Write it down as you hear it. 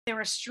There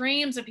were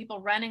streams of people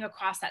running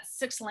across that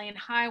 6-lane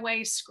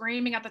highway,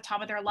 screaming at the top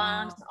of their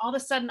lungs. Wow. All of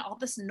a sudden, all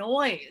this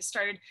noise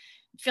started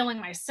filling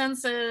my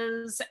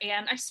senses.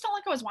 And I just felt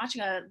like I was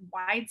watching a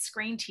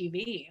widescreen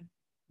TV.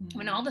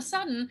 When all of a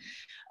sudden,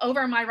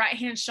 over my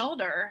right-hand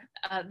shoulder,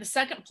 the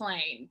second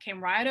plane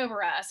came right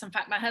over us. In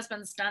fact, my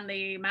husband's done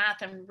the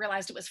math and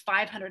realized it was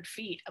 500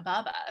 feet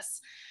above us,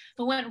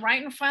 but went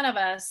right in front of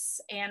us,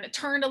 and it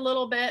turned a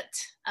little bit,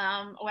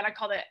 what I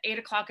call the 8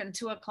 o'clock and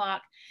 2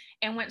 o'clock,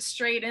 and went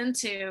straight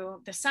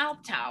into the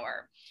South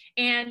Tower.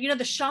 And,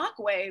 the shock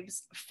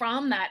waves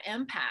from that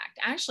impact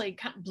actually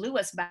kind of blew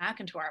us back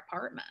into our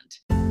apartment.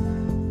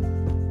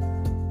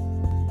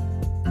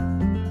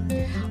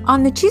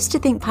 On the Choose to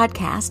Think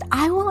podcast,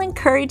 I will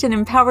encourage and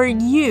empower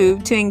you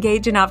to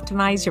engage and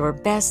optimize your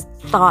best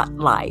thought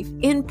life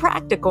in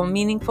practical,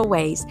 meaningful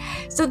ways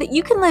so that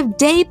you can live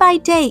day by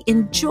day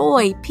in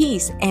joy,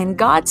 peace, and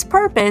God's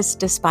purpose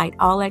despite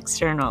all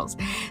externals.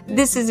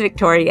 This is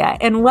Victoria,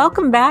 and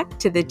welcome back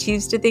to the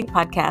Choose to Think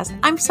podcast.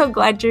 I'm so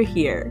glad you're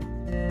here.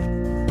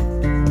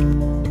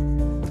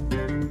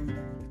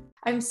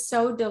 I'm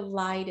so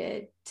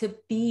delighted to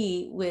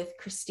be with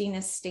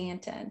Christina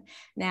Stanton.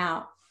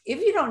 Now, if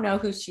you don't know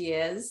who she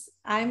is,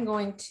 I'd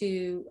like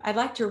to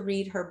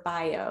read her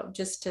bio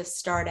just to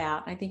start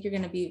out. I think you're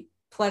going to be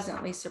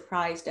pleasantly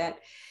surprised at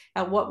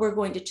what we're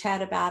going to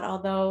chat about,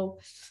 although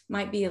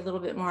might be a little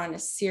bit more on a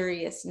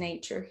serious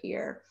nature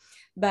here.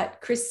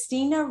 But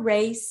Christina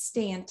Rae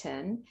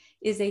Stanton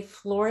is a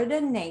Florida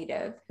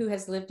native who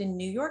has lived in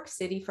New York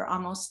City for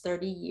almost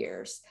 30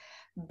 years.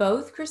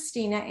 Both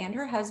Christina and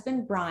her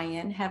husband,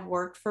 Brian, have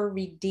worked for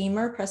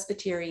Redeemer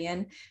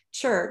Presbyterian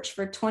Church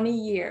for 20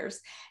 years.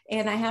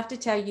 And I have to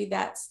tell you,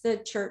 that's the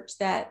church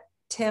that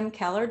Tim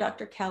Keller,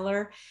 Dr.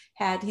 Keller,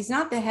 had. He's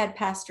not the head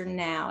pastor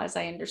now, as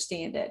I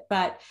understand it,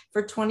 but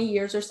for 20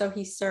 years or so,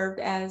 he served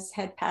as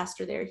head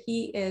pastor there.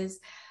 He is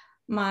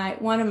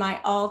one of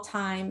my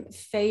all-time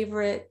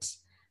favorite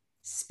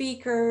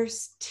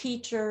speakers,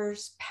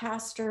 teachers,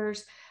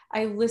 pastors.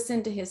 I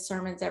listen to his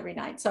sermons every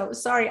night. So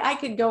sorry, I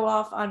could go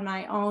off on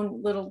my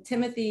own little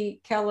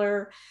Timothy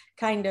Keller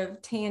kind of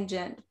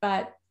tangent,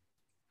 but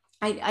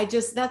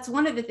that's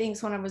one of the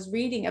things when I was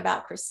reading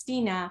about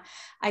Christina,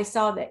 I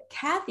saw that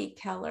Kathy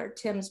Keller,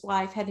 Tim's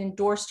wife, had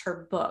endorsed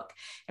her book.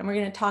 And we're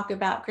going to talk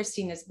about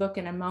Christina's book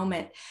in a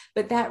moment,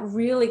 but that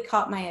really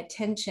caught my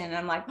attention.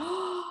 I'm like,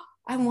 oh,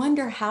 I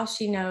wonder how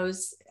she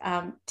knows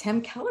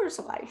Tim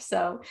Keller's wife.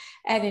 So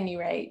at any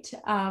rate,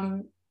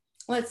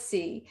 let's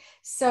see.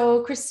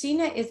 So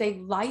Christina is a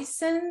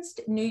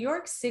licensed New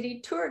York City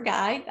tour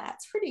guide.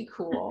 That's pretty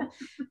cool.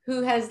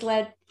 Who has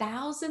led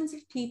thousands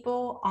of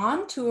people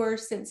on tour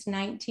since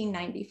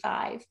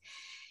 1995.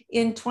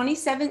 In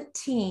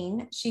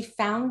 2017, she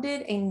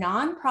founded a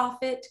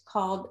nonprofit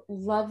called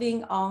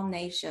Loving All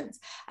Nations.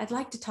 I'd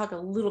like to talk a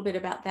little bit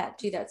about that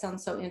too. That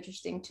sounds so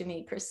interesting to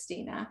me,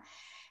 Christina.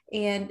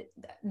 And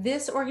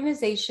this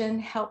organization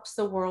helps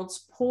the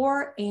world's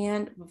poor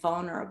and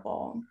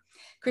vulnerable.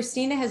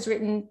 Christina has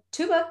written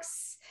 2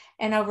 books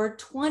and over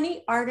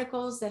 20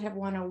 articles that have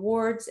won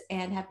awards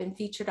and have been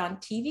featured on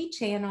TV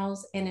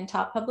channels and in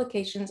top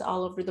publications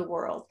all over the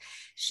world.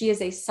 She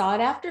is a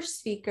sought-after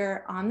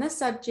speaker on the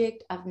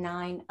subject of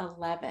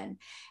 9/11,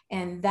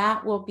 and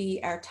that will be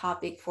our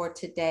topic for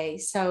today.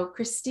 So,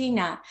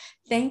 Christina,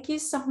 thank you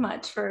so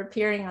much for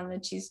appearing on the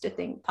Choose to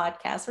Think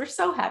podcast. We're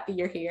so happy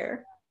you're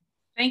here.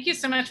 Thank you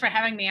so much for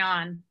having me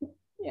on.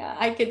 Yeah,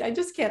 I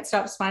just can't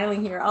stop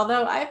smiling here.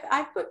 Although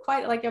I've put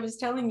quite, like I was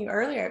telling you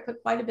earlier, I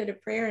put quite a bit of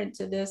prayer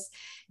into this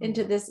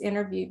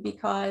interview,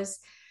 because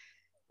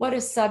what a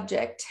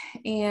subject.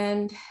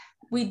 And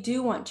we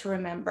do want to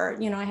remember,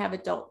 I have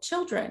adult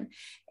children,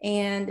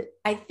 and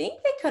I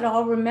think they could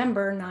all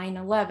remember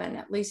 9/11,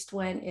 at least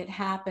when it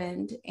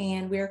happened.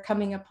 And we're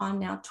coming upon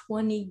now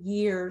 20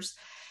 years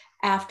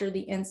after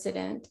the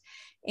incident.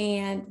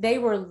 And they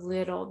were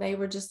little. They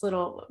were just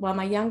little. Well,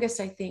 my youngest,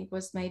 I think,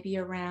 was maybe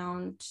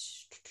around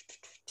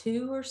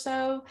 2 or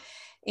so.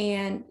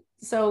 And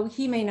so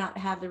he may not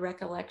have the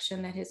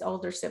recollection that his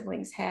older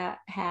siblings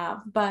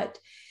have, but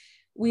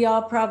we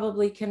all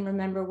probably can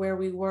remember where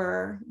we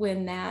were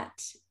when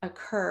that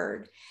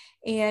occurred.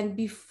 And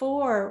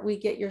before we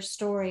get your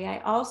story, I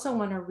also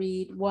want to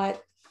read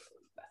what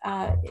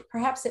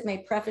perhaps it may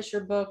preface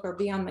your book or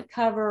be on the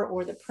cover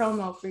or the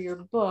promo for your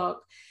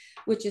book,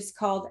 which is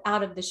called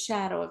Out of the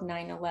Shadow of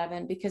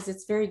 9/11, because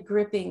it's very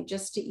gripping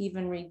just to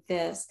even read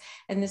this.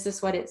 And this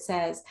is what it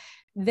says.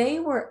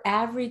 They were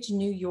average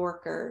New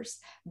Yorkers,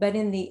 but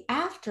in the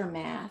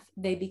aftermath,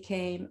 they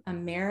became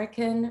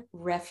American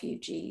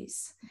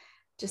refugees.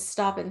 Just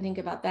stop and think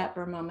about that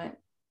for a moment.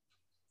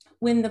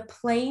 When the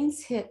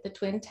planes hit the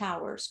Twin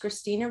Towers,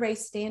 Christina Rae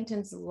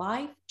Stanton's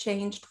life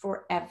changed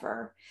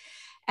forever.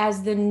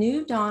 As the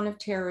new dawn of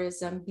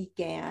terrorism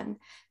began,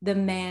 the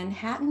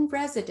Manhattan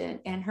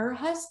resident and her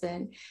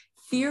husband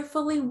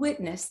fearfully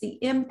witnessed the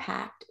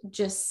impact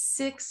just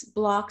 6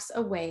 blocks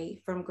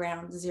away from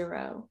ground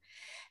zero.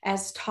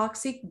 As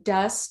toxic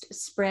dust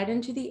spread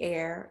into the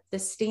air, the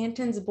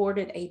Stantons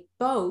boarded a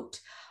boat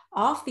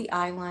off the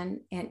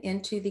island and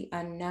into the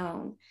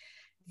unknown.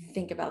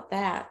 Think about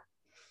that.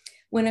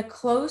 With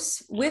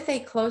a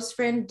close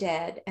friend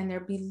dead and their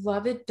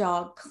beloved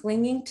dog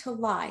clinging to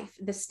life,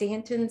 the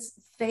Stantons'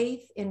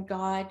 faith in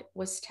God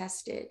was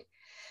tested.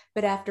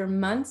 But after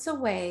months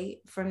away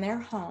from their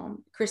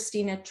home,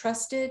 Christina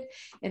trusted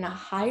in a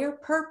higher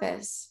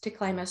purpose to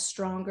claim a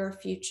stronger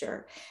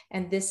future.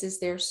 And this is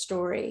their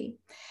story.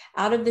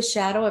 Out of the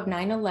shadow of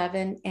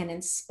 9/11, an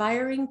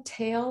inspiring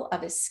tale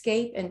of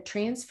escape and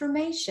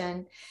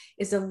transformation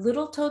is a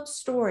little-told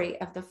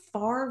story of the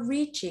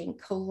far-reaching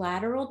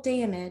collateral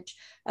damage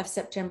of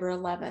September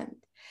 11th.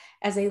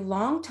 As a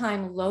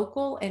longtime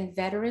local and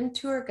veteran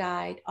tour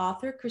guide,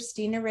 author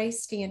Christina Rae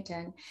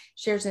Stanton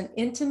shares an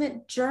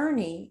intimate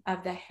journey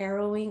of the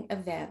harrowing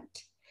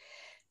event.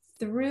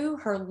 Through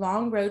her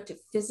long road to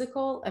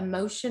physical,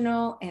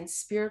 emotional, and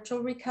spiritual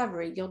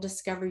recovery, you'll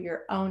discover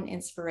your own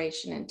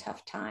inspiration in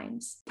tough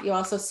times. You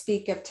also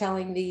speak of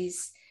telling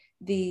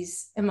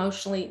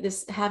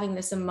having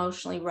this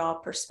emotionally raw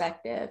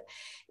perspective,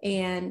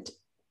 and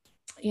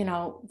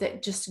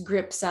that just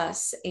grips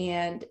us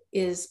and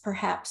is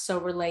perhaps so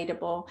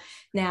relatable.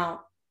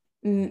 Now,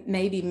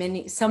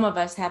 maybe some of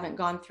us haven't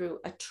gone through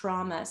a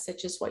trauma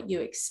such as what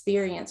you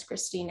experienced,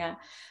 Christina,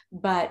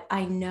 but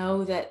I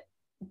know that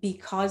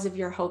because of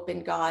your hope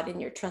in God and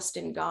your trust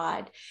in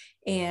God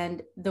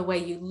and the way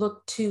you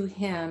look to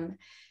him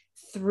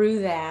through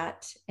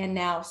that, and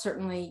now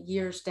certainly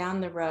years down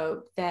the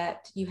road,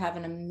 that you have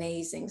an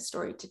amazing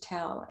story to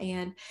tell.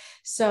 And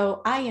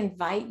so I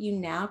invite you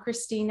now,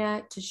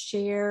 Christina, to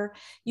share.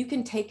 You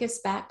can take us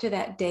back to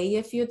that day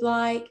if you'd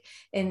like,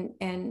 and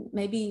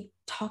maybe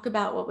talk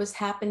about what was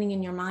happening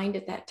in your mind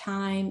at that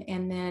time,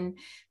 and then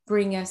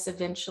bring us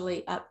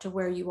eventually up to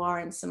where you are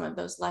and some of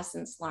those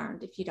lessons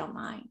learned, if you don't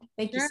mind.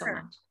 Thank you so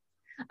much.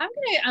 I'm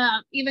going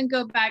to even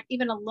go back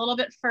even a little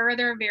bit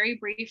further, very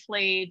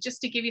briefly,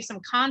 just to give you some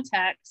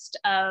context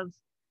of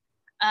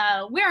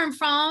where I'm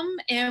from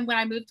and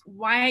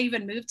why I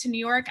even moved to New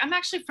York. I'm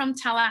actually from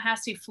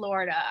Tallahassee,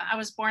 Florida. I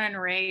was born and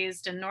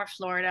raised in North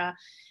Florida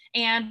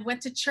and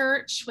went to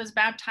church, was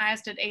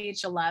baptized at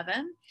age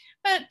 11.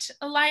 But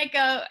like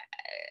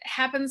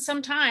happens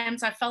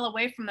sometimes, I fell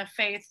away from the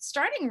faith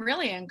starting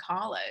really in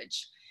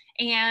college.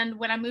 And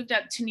when I moved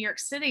up to New York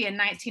City in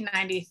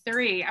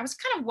 1993, I was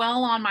kind of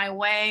well on my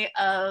way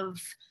of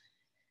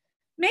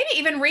maybe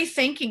even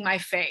rethinking my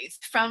faith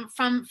from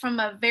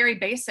a very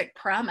basic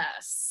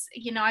premise.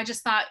 I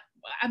just thought,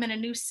 I'm in a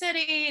new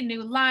city, a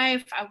new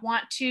life. I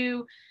want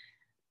to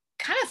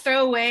kind of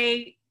throw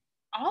away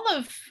all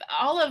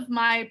of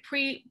my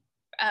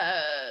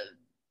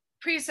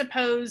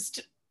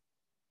presupposed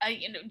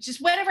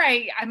just whatever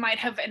I might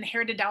have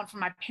inherited down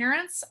from my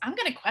parents. I'm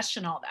going to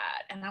question all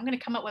that, and I'm going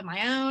to come up with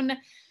my own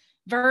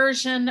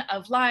version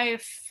of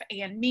life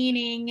and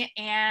meaning,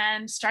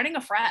 and starting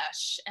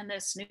afresh in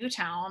this new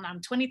town.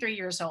 I'm 23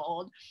 years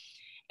old,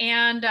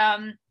 and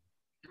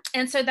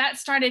so that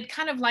started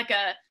kind of like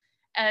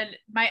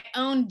my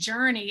own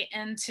journey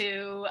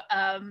into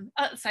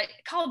it's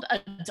called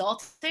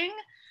adulting.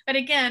 But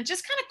again,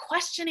 just kind of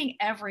questioning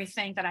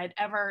everything that I'd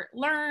ever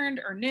learned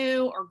or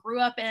knew or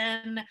grew up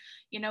in.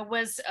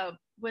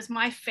 Was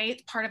my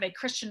faith part of a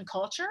Christian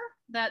culture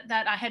that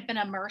I had been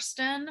immersed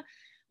in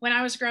when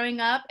I was growing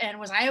up? And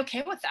was I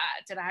okay with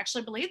that? Did I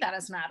actually believe that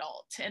as an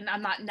adult? And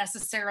I'm not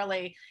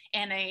necessarily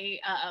in a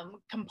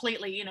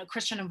completely,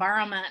 Christian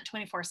environment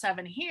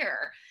 24/7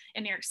 here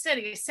in New York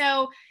City.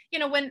 So,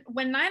 when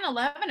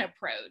 9/11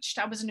 approached,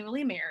 I was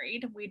newly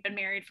married. We'd been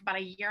married for about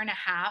a year and a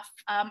half.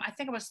 I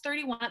think I was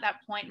 31 at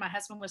that point. My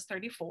husband was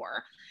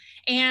 34.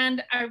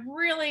 And I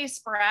really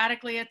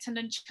sporadically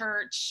attended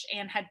church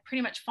and had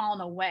pretty much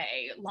fallen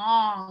away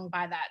long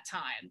by that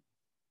time.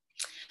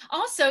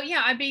 Also,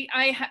 yeah,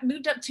 I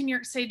moved up to New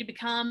York City to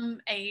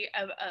become I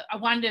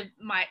wanted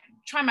to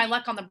try my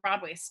luck on the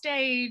Broadway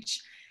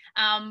stage.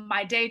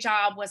 My day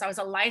job was I was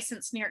a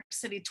licensed New York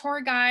City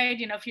tour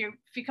guide. If you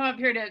come up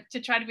here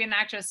to try to be an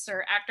actress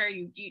or actor,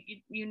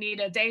 you need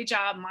a day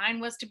job. Mine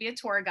was to be a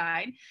tour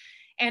guide.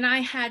 And I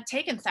had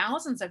taken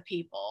thousands of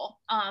people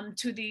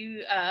to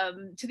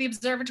the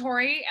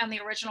observatory and the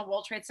original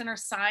World Trade Center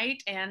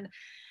site. And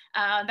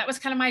that was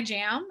kind of my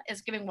jam,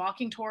 is giving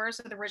walking tours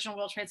of the original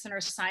World Trade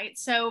Center site.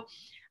 So,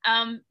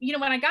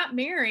 when I got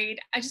married,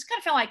 I just kind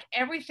of felt like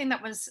everything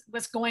that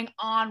was going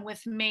on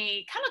with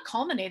me kind of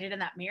culminated in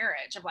that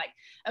marriage of like,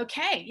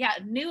 okay, yeah,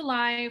 new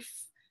life.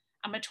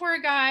 I'm a tour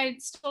guide,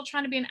 still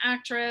trying to be an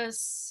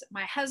actress.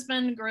 My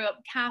husband grew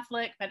up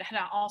Catholic, but had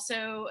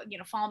also,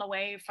 fallen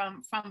away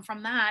from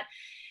that.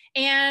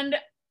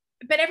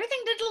 But everything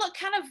did look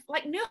kind of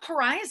like new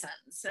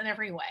horizons in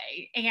every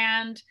way.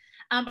 And,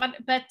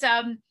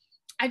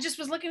 I just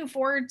was looking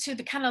forward to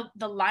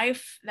the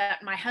life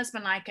that my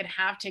husband and I could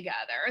have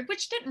together,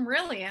 which didn't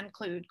really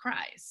include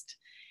Christ.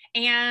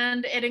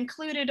 And it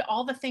included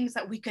all the things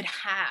that we could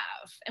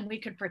have and we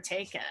could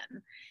partake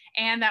in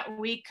and that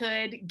we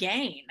could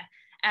gain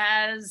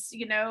as,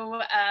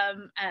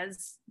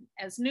 as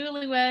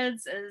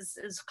newlyweds,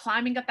 as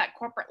climbing up that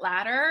corporate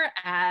ladder,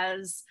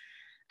 as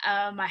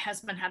my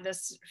husband had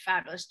this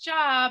fabulous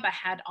job. I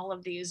had all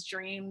of these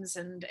dreams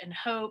and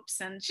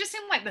hopes, and it just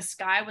seemed like the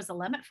sky was the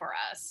limit for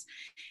us.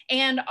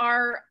 And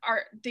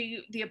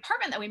the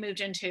apartment that we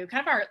moved into,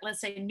 kind of our,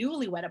 let's say,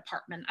 newlywed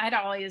apartment. I'd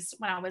always,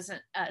 when I was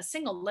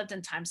single, lived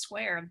in Times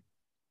Square.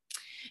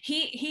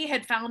 He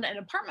had found an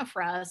apartment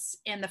for us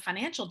in the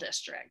financial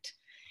district.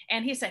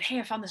 And he said, "Hey,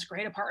 I found this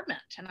great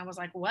apartment." And I was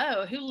like,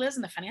 "Whoa, who lives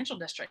in the financial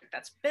district?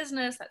 That's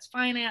business, that's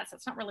finance,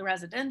 that's not really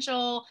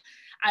residential."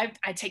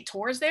 I take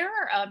tours there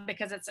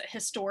because it's a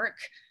historic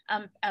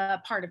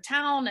part of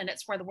town, and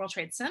it's where the World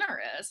Trade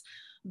Center is.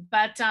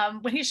 But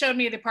when he showed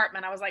me the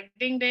apartment, I was like,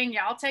 ding, ding,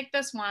 yeah, I'll take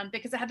this one,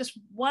 because it had this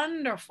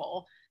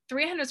wonderful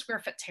 300 square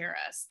foot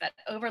terrace that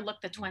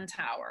overlooked the Twin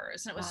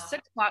Towers, and it was Wow.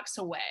 6 blocks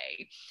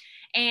away.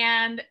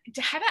 And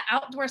to have an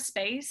outdoor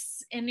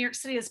space in New York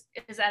City is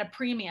at a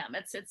premium.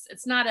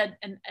 It's not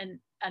an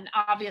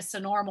obvious, a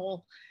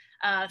normal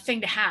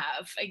thing to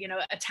have,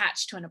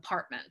 attached to an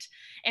apartment.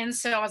 And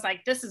so I was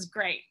like, this is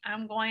great. I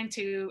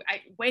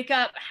wake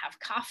up, have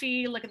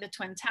coffee, look at the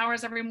Twin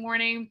Towers every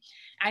morning.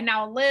 I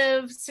now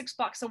live 6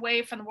 blocks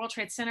away from the World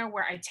Trade Center,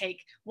 where I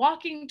take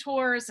walking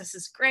tours. This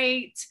is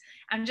great.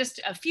 I'm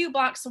just a few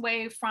blocks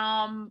away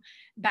from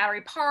Battery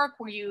Park,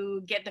 where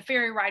you get the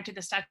ferry ride to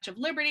the Statue of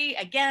Liberty.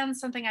 Again,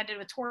 something I did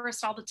with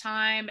tourists all the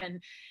time.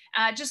 And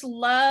just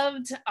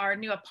loved our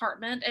new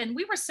apartment. And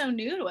we were so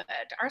new to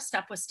it. Our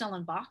stuff was still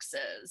in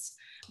boxes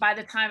by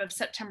the time of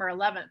September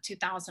 11th,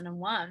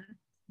 2001.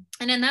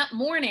 And in that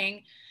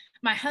morning,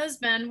 my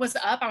husband was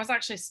up. I was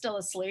actually still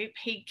asleep.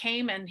 He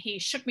came and he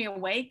shook me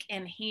awake,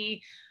 and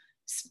he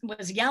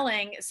was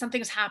yelling,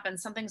 something's happened,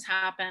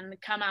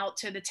 come out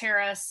to the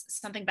terrace,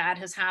 something bad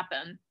has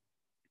happened.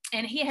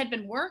 And he had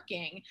been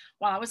working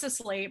while I was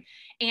asleep,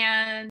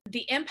 and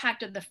the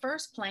impact of the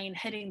first plane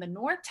hitting the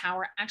North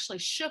Tower actually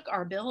shook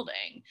our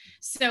building.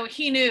 So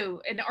he knew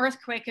an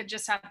earthquake had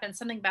just happened,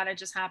 something bad had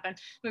just happened.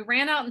 We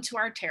ran out into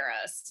our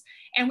terrace,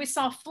 and we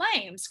saw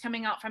flames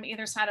coming out from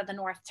either side of the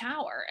North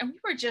Tower, and we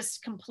were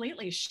just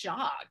completely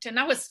shocked. And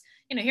I was,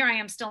 here I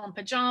am still in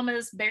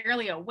pajamas,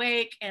 barely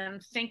awake,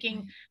 and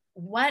thinking,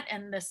 what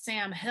in the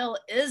Sam Hill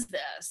is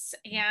this?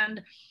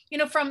 And,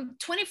 from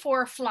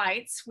 24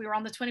 flights, we were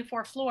on the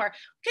 24th floor,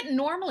 we couldn't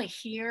normally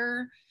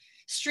hear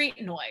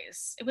street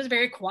noise. It was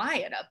very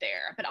quiet up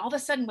there. But all of a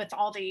sudden, with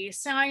all the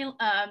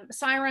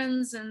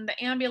sirens and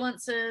the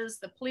ambulances,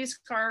 the police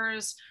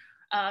cars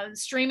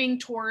streaming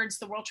towards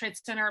the World Trade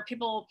Center,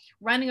 people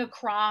running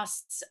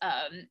across,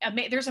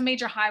 there's a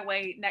major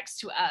highway next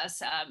to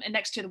us and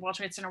next to the World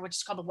Trade Center, which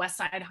is called the West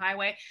Side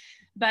Highway.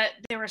 But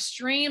there were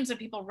streams of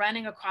people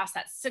running across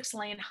that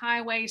 6-lane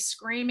highway,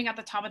 screaming at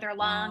the top of their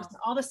lungs. Wow.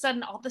 All of a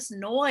sudden, all this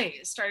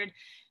noise started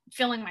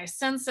filling my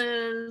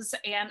senses.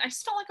 And I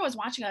just felt like I was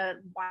watching a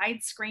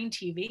widescreen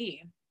TV.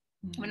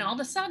 When all of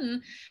a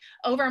sudden,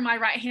 over my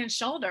right-hand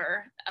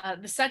shoulder,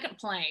 the second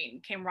plane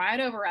came right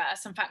over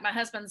us. In fact, my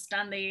husband's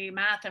done the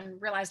math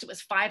and realized it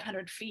was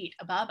 500 feet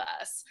above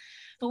us,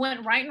 but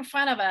went right in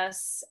front of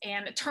us,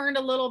 and it turned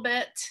a little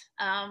bit,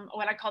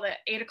 what I call the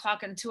 8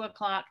 o'clock and 2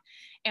 o'clock,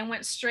 and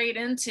went straight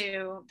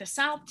into the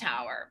South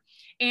Tower.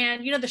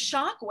 And, the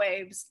shock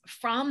waves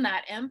from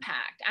that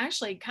impact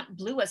actually kind of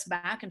blew us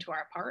back into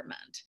our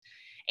apartment.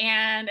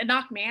 And it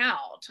knocked me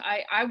out.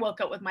 I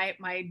woke up with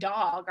my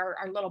dog,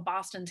 our little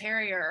Boston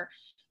Terrier,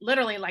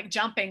 literally like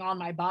jumping on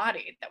my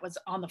body that was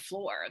on the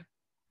floor.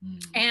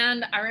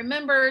 And I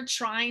remember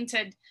trying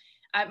to,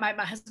 my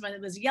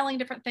husband was yelling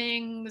different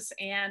things.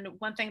 And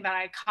one thing that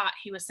I caught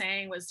he was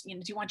saying was, do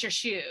you want your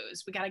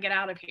shoes? We got to get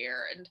out of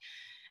here. And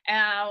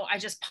I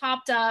just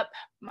popped up.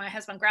 My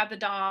husband grabbed the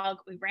dog.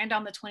 We ran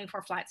down the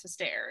 24 flights of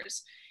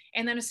stairs.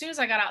 And then as soon as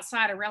I got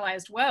outside, I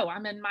realized, whoa,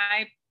 I'm in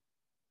my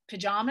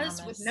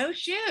pajamas with no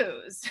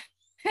shoes.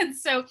 And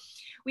so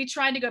we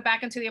tried to go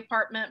back into the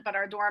apartment, but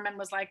our doorman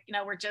was like,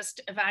 we're just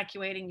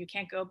evacuating. You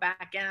can't go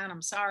back in.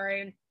 I'm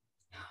sorry.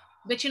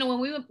 But, when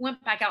we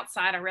went back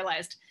outside, I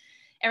realized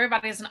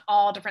everybody's in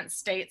all different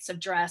states of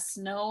dress.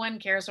 No one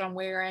cares what I'm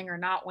wearing or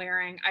not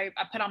wearing. I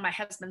put on my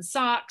husband's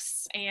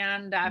socks,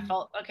 and I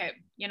felt, okay,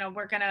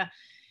 we're going to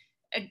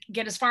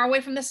get as far away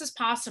from this as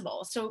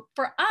possible. So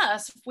for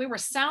us, if we were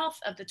south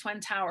of the Twin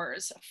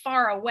Towers,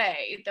 far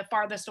away, the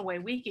farthest away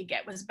we could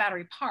get was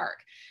Battery Park.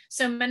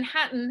 So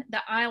Manhattan,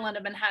 the island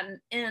of Manhattan,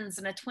 ends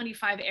in a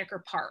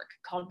 25-acre park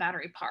called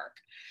Battery Park.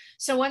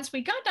 So once we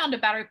got down to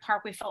Battery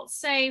Park, we felt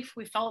safe.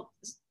 We felt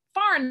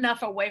far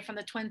enough away from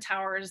the Twin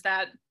Towers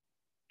that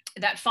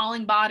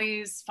falling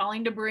bodies,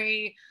 falling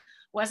debris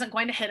wasn't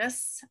going to hit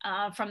us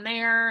from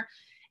there.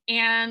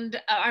 And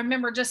I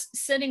remember just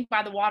sitting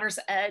by the water's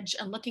edge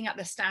and looking at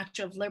the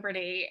Statue of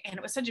Liberty, and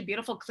it was such a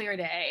beautiful, clear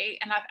day.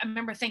 And I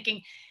remember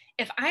thinking,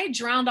 if I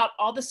drowned out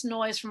all this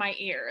noise from my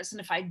ears,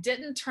 and if I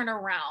didn't turn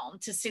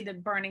around to see the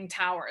burning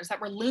towers that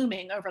were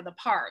looming over the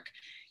park,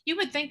 you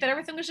would think that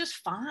everything was just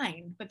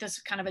fine with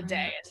this kind of a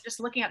day. And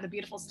just looking at the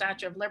beautiful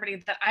Statue of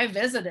Liberty that I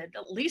visited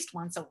at least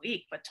once a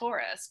week with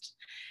tourists.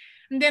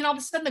 And then all of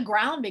a sudden the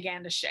ground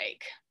began to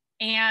shake.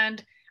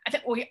 And I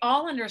think we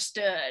all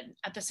understood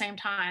at the same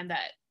time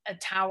that a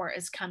tower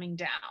is coming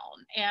down.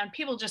 And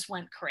people just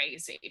went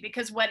crazy,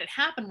 because what had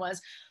happened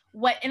was,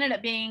 what ended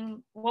up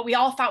being what we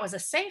all thought was a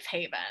safe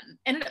haven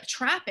ended up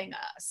trapping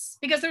us,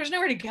 because there was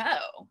nowhere to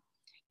go.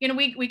 You know,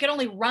 we could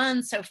only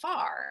run so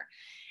far.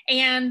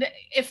 And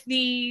if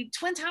the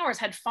Twin Towers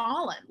had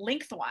fallen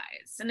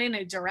lengthwise and in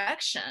a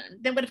direction,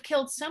 they would have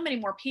killed so many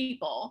more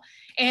people,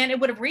 and it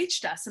would have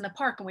reached us in the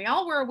park. And we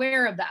all were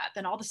aware of that.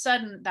 Then all of a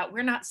sudden, that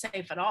we're not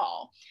safe at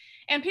all.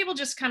 And people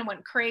just kind of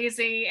went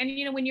crazy. And,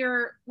 you know, when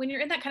you're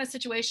in that kind of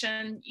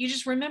situation, you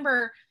just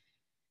remember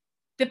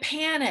the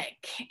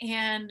panic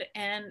and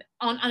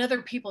on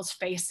other people's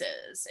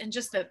faces, and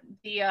just that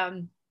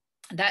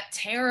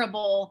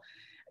terrible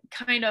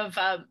kind of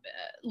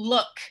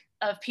look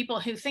of people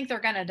who think they're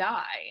going to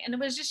die. And it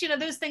was just, you know,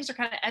 those things are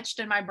kind of etched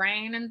in my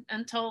brain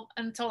until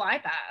I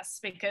pass,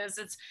 because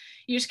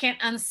you just can't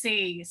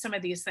unsee some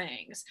of these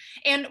things.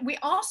 And we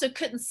also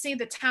couldn't see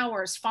the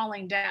towers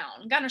falling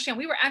down. You gotta understand,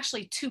 we were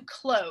actually too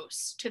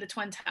close to the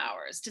Twin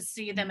Towers to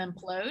see them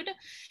implode,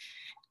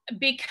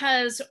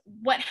 because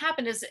what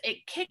happened is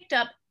it kicked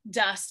up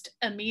dust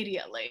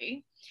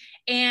immediately.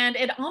 And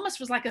it almost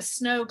was like a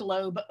snow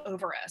globe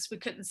over us. We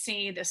couldn't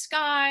see the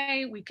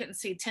sky. We couldn't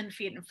see 10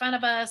 feet in front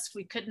of us.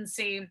 We couldn't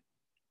see.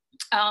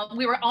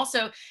 We were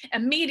also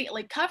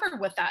immediately covered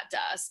with that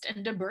dust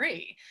and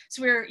debris.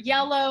 So we were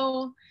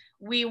yellow.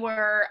 We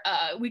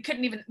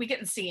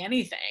couldn't see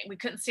anything. We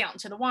couldn't see out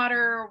into the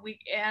water.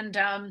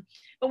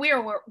 But we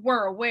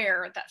were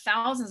aware that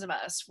thousands of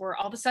us were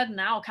all of a sudden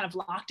now kind of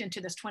locked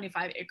into this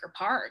 25-acre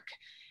park,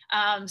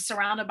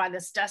 surrounded by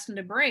this dust and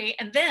debris.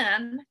 And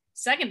then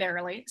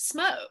secondarily,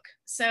 smoke.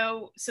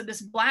 So this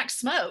black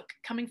smoke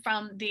coming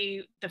from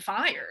the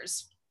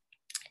fires,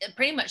 it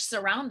pretty much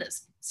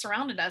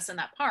surrounded us in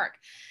that park.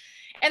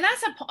 And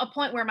that's a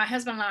point where my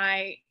husband and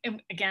I,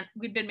 again,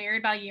 we'd been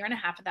married about a year and a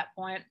half at that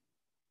point,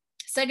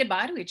 said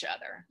goodbye to each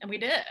other. And we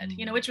did,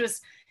 you know, which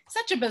was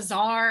such a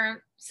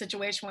bizarre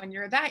situation when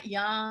you're that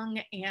young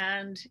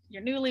and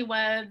you're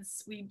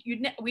newlyweds.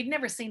 We'd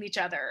never seen each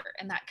other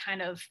in that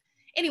kind of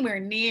anywhere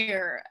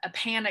near a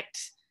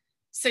panicked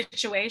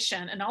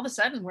situation, and all of a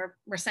sudden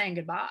we're saying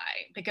goodbye,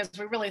 because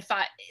we really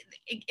thought,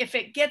 if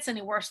it gets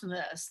any worse than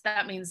this,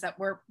 that means that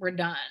we're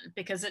done,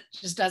 because it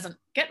just doesn't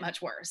get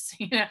much worse,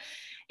 you know.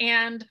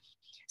 And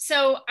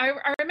so I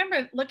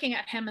remember looking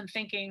at him and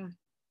thinking,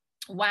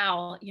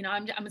 wow, you know,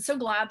 I'm so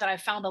glad that I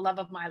found the love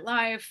of my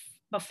life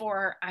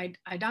before I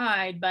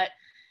died, but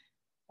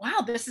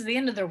wow, this is the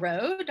end of the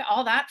road,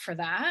 all that for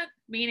that.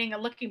 Meaning,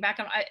 looking back,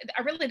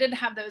 I really did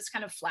have those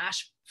kind of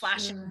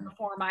flashing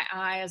before my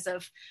eyes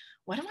of,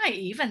 what have I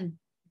even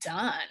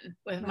done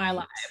with my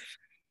life?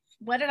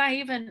 What have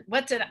I done?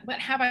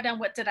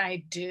 What did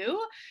I do?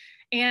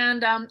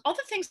 And all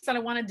the things that I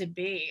wanted to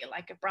be,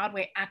 like a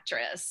Broadway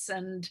actress.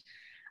 And,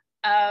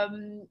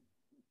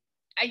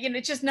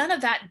 just none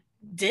of that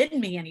did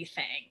me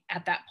anything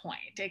at that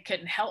point. It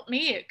couldn't help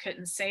me. It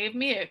couldn't save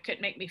me. It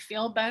couldn't make me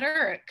feel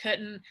better. It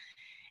couldn't.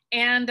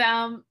 And,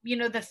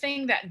 the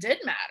thing that did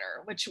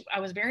matter, which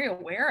I was very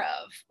aware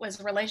of, was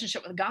a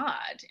relationship with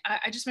God.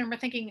 I just remember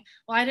thinking,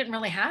 well, I didn't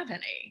really have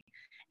any.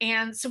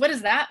 And so what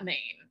does that mean?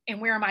 And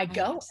where am I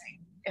going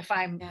if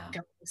I'm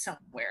going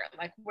somewhere?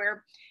 Like,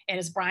 and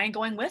is Brian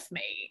going with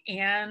me?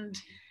 And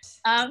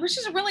which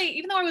is really,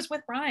 even though I was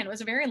with Brian, it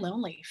was a very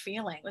lonely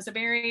feeling.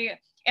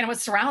 And I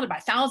was surrounded by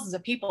thousands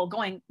of people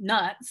going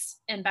nuts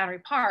in Battery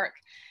Park.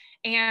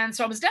 And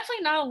so I was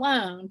definitely not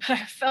alone, but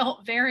I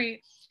felt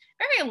very,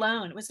 very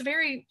alone. It was a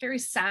very, very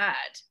sad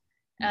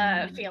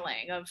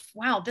feeling of,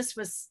 wow, this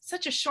was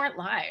such a short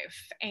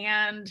life.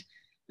 And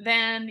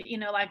then,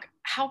 like,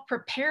 how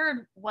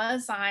prepared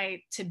was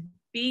I to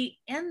be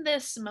in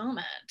this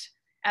moment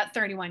at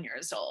 31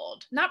 years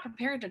old? Not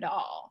prepared at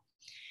all.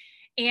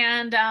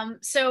 And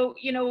so,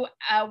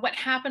 what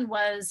happened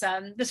was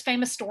this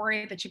famous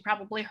story that you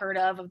probably heard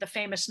of the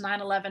famous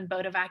 9/11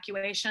 boat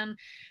evacuation.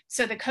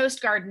 So the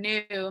Coast Guard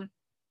knew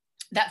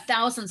that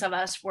thousands of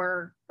us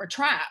were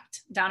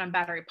trapped down in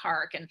Battery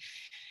Park. And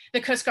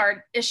the Coast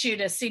Guard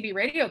issued a CB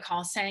radio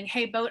call saying,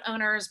 hey, boat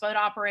owners, boat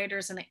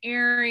operators in the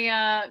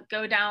area,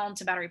 go down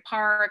to Battery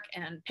Park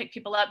and pick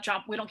people up,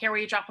 we don't care where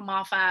you drop them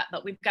off at,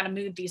 but we've got to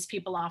move these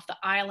people off the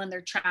island.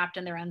 They're trapped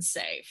and they're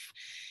unsafe.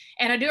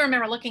 And I do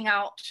remember looking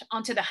out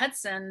onto the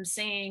Hudson,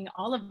 seeing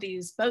all of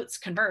these boats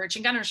converge.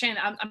 And you gotta understand,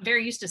 I'm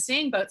very used to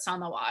seeing boats on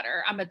the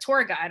water. I'm a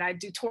tour guide. I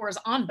do tours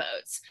on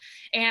boats.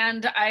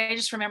 And I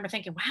just remember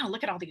thinking, wow,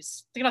 look at all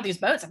these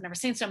boats. I've never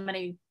seen so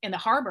many in the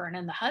harbor and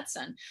in the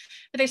Hudson.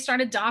 But they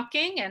started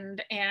docking,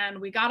 and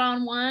we got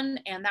on one,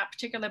 and that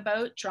particular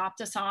boat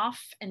dropped us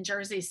off in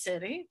Jersey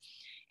City.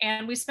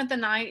 And we spent the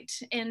night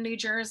in New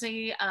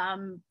Jersey,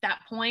 that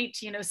point,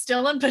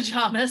 still in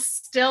pajamas,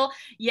 still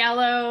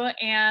yellow.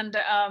 And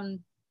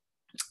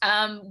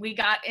we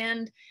got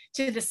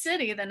into the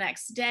city the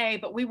next day,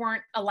 but we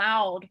weren't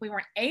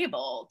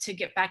able to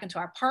get back into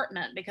our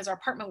apartment, because our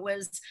apartment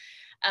was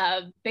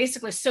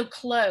basically so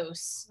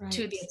close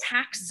to the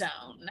attack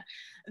zone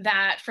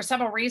that for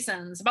several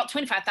reasons, about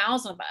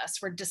 25,000 of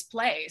us were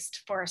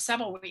displaced for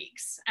several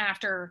weeks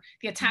after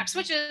the attacks,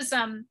 which is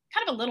kind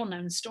of a little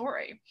known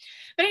story.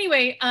 But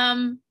anyway,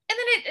 and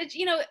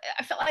then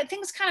I felt like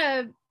things kind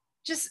of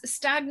just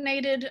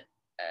stagnated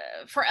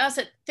for us.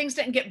 Things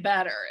didn't get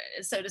better,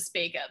 so to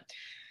speak.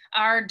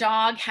 Our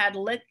dog had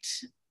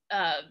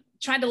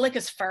tried to lick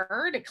his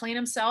fur to clean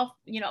himself,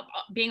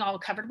 being all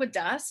covered with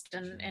dust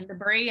and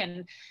debris.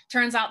 And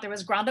turns out there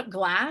was ground up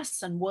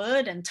glass and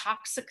wood and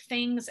toxic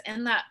things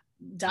in that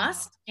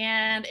dust,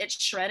 and it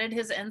shredded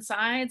his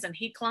insides, and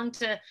he clung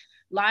to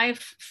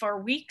life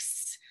for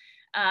weeks.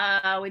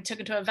 We took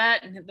him to a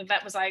vet, and the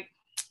vet was like,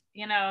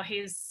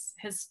 his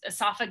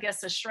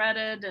esophagus is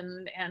shredded,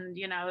 and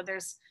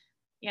there's,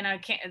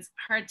 it's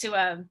hard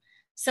to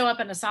sew up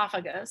an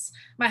esophagus.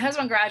 My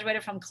husband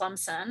graduated from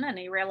Clemson, and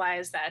he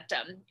realized that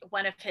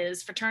one of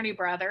his fraternity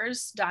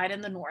brothers died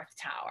in the North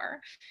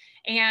Tower.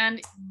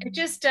 And it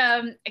just,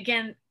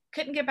 again,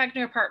 couldn't get back to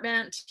an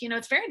apartment.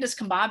 It's very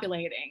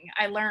discombobulating.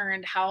 I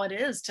learned how it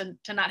is to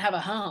not have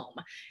a home.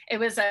 It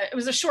was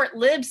a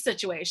short-lived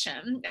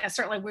situation.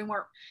 Certainly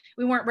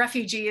we weren't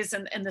refugees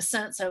in the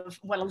sense of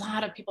what a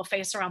lot of people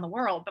face around the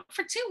world, but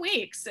for 2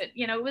 weeks, it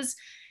was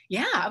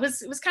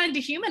kind of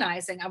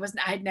dehumanizing.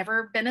 I'd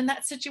never been in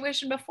that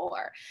situation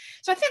before.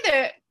 So I think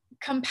the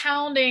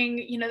compounding,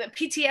 the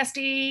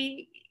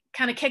PTSD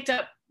kind of kicked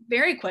up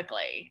very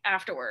quickly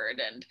afterward.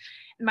 And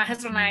my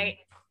husband and I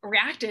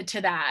reacted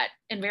to that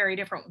in very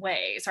different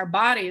ways. Our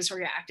bodies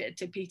reacted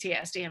to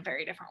PTSD in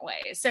very different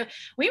ways. So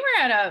we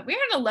were at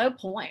a low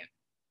point.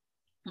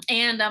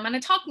 And I'm going to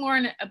talk more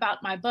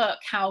about my book,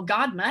 how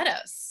God met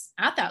us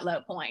at that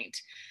low point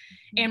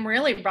and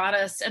really brought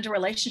us into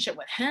relationship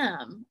with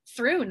him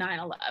through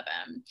 9/11,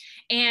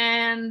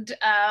 and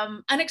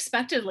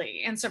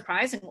unexpectedly and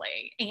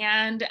surprisingly,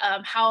 and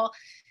how,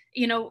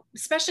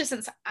 especially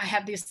since I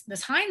have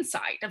this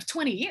hindsight of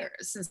 20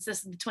 years, since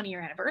this is the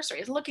 20-year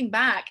anniversary, is looking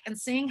back and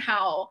seeing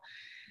how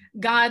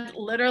God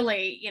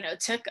literally,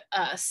 took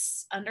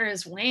us under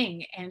his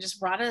wing and just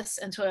brought us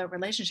into a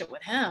relationship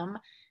with him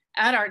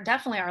at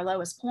definitely our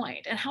lowest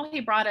point, and how he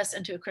brought us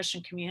into a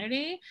Christian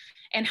community,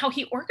 and how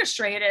he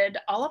orchestrated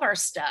all of our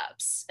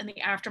steps in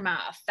the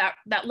aftermath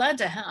that led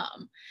to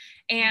him.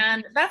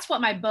 And that's what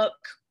my book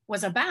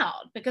was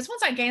about, because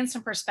once I gained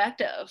some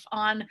perspective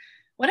on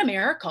what a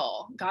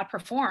miracle God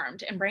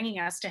performed in bringing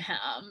us to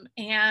him,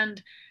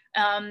 and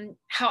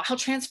how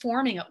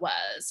transforming it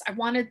was, I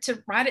wanted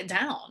to write it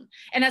down.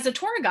 And as a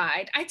tour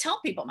guide, I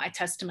tell people my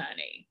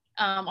testimony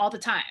all the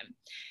time.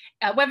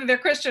 Whether they're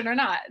Christian or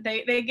not,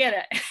 they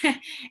get it,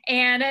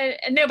 and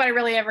nobody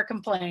really ever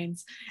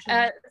complains.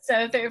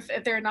 So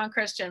if they're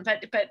non-Christian,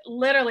 but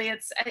literally,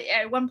 it's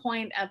at one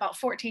point about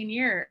 14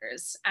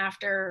 years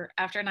after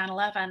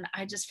 9/11,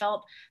 I just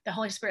felt the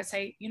Holy Spirit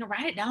say,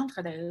 write it down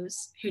for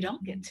those who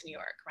don't get to New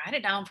York. Write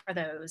it down for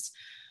those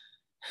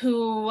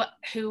who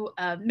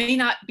may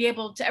not be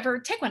able to ever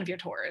take one of your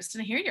tours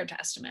and hear your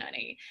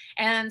testimony.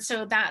 And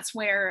so that's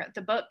where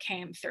the book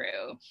came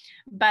through.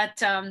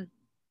 But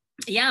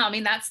yeah, I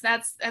mean, that's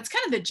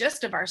kind of the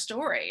gist of our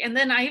story. And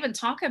then I even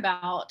talk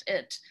about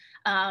it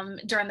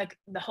during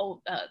the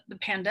whole the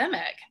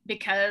pandemic,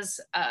 because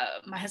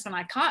my husband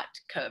and I caught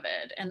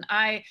COVID, and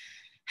I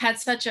had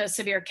such a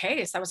severe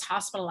case. I was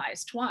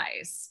hospitalized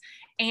twice.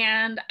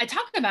 And I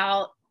talk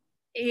about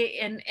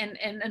in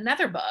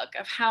another book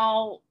of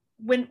how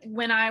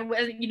when I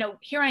was,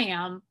 here I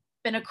am,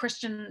 been a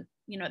Christian,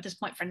 at this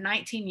point for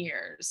 19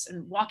 years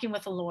and walking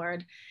with the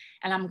Lord,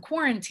 and I'm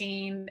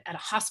quarantined at a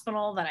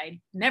hospital that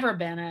I'd never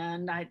been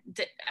in. I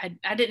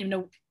didn't even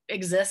know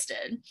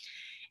existed.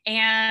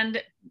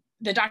 And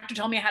the doctor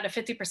told me I had a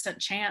 50%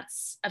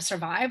 chance of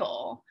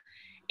survival.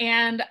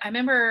 And I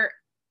remember,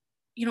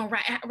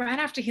 right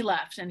after he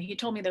left and he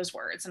told me those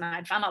words, and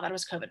I'd found out that I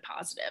was COVID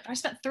positive, I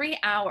spent 3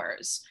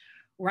 hours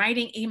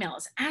writing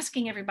emails,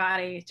 asking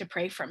everybody to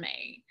pray for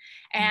me.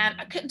 And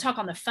I couldn't talk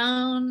on the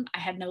phone. I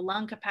had no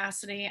lung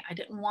capacity. I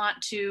didn't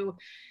want to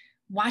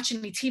watch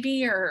any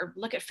TV or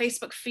look at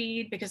Facebook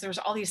feed, because there was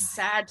all these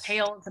sad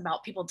tales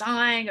about people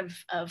dying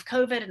of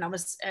COVID. And I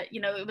was,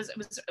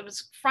 it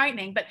was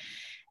frightening. But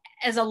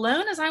as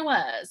alone as I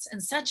was in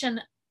such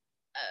an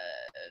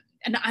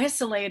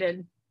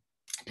isolated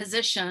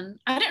position,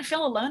 I didn't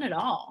feel alone at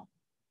all.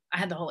 I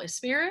had the Holy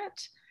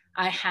Spirit.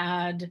 I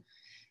had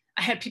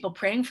people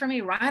praying for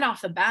me right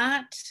off the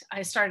bat.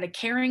 I started a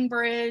Caring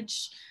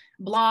Bridge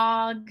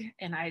blog,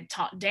 and I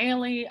taught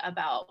daily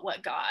about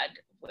what God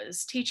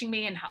was teaching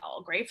me and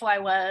how grateful I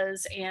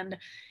was. And,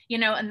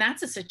 and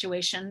that's a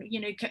situation,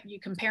 you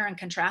compare and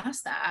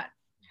contrast that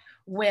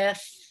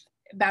with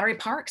Battery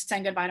Park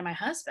saying goodbye to my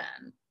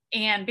husband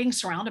and being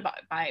surrounded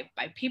by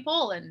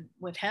people and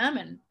with him.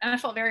 And I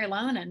felt very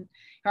alone, and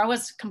I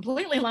was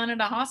completely alone in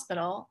a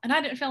hospital, and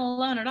I didn't feel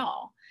alone at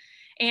all.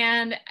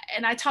 And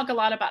I talk a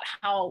lot about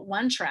how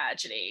one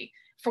tragedy,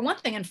 for one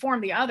thing,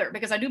 informed the other,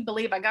 because I do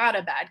believe I got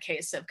a bad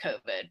case of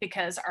COVID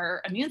because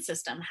our immune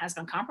system has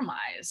been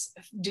compromised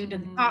due to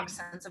the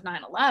toxins of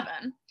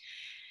 9/11.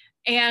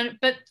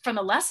 But from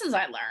the lessons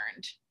I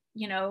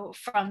learned,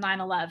 from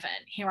 9/11,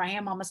 here I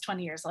am almost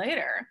 20 years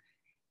later,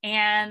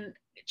 and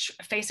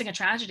facing a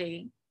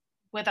tragedy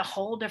with a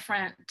whole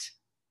different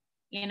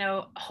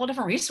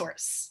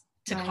resource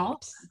to Right.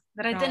 call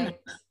that I didn't.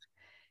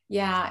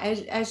 Yeah,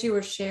 as you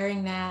were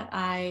sharing that,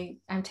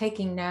 I'm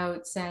taking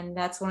notes, and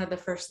that's one of the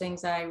first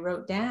things I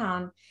wrote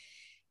down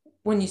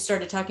when you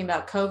started talking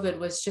about COVID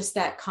was just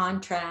that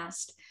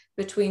contrast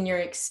between your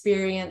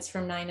experience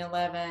from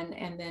 9/11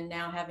 and then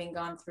now having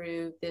gone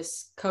through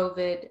this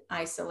COVID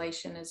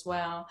isolation as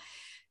well.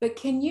 But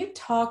can you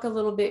talk a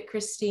little bit,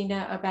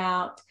 Christina,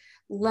 about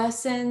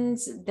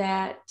lessons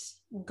that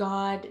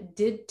God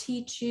did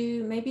teach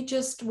you, maybe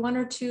just one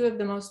or two of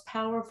the most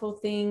powerful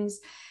things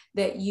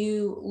that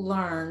you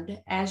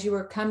learned as you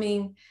were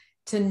coming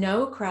to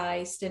know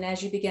Christ and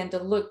as you began to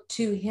look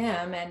to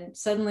him, and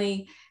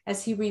suddenly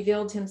as he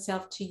revealed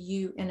himself to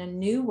you in a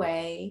new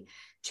way,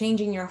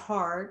 changing your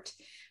heart?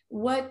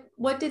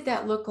 What did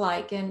that look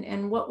like,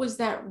 and what was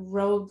that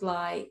road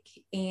like,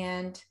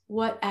 and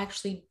what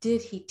actually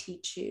did he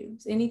teach you?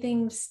 Does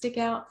anything stick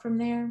out from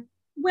there?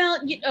 Well,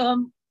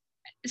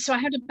 so I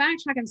have to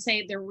backtrack and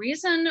say the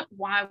reason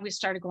why we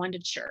started going to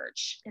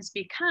church is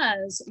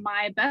because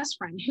my best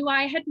friend, who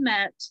I had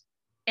met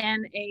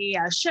in a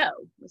show,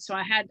 so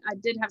I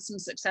did have some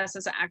success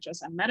as an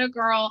actress. I met a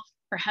girl.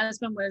 Her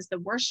husband was the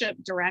worship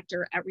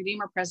director at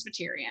Redeemer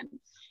Presbyterian.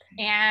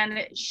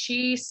 And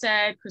she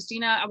said,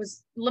 Christina, I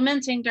was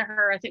lamenting to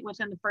her, I think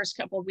within the first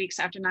couple of weeks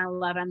after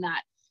 9/11,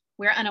 that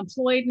we're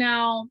unemployed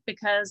now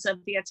because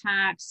of the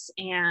attacks,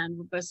 and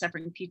we're both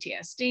suffering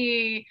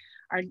PTSD.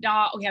 Our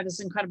dog, we have this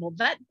incredible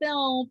vet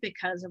bill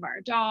because of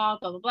our dog,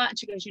 blah, blah, blah. And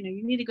she goes, you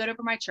need to go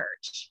over my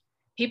church.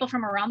 People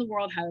from around the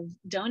world have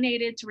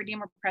donated to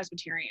Redeemer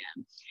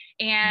Presbyterian,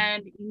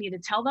 and you need to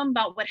tell them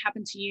about what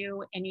happened to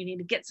you, and you need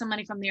to get some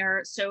money from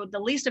there. So the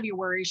least of your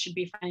worries should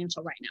be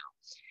financial right now.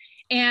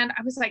 And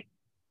I was like,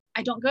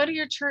 I don't go to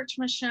your church,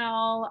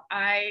 Michelle.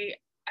 I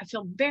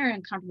feel very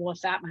uncomfortable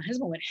with that. My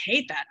husband would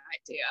hate that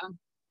idea.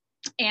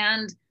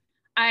 And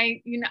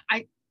I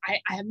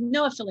have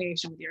no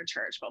affiliation with your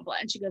church, blah, blah.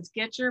 And she goes,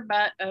 get your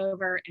butt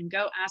over and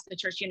go ask the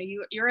church,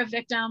 you're a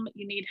victim,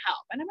 you need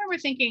help. And I remember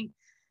thinking,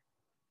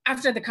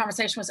 after the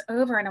conversation was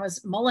over and I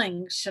was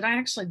mulling, should I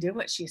actually do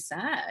what she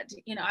said?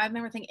 I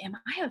remember thinking, am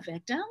I a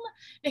victim?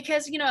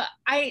 Because,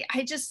 I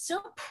just so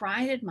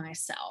prided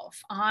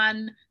myself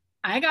on,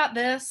 I got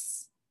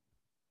this.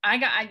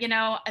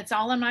 It's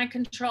all in my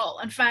control.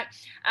 In fact,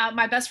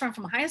 my best friend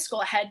from high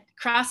school had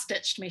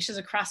cross-stitched me. She's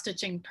a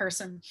cross-stitching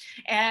person.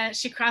 And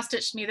she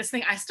cross-stitched me this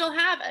thing. I still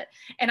have it.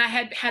 And I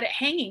had it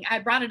hanging. I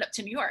brought it up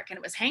to New York, and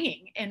it was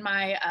hanging in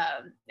my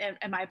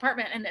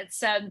apartment. And it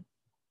said,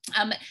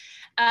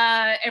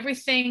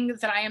 everything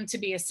that I am to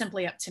be is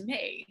simply up to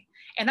me.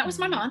 And that was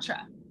my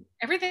mantra.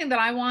 Everything that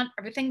I want,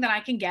 everything that I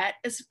can get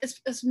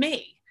is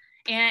me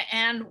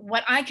and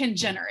what I can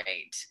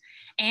generate.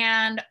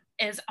 And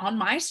is on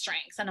my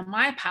strength and on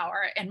my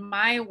power and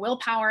my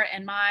willpower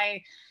and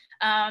my,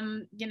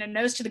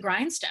 nose to the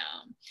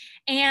grindstone.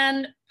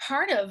 And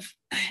part of,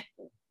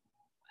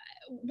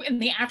 in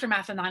the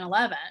aftermath of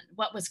 9/11,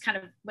 what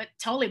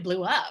totally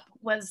blew up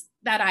was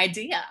that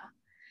idea.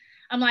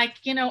 I'm like,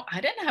 I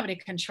didn't have any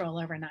control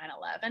over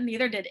 9/11.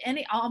 Neither did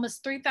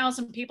almost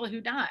 3,000 people who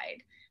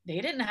died. They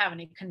didn't have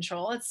any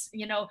control. It's,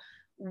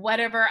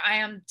 whatever I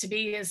am to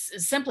be is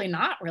simply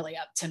not really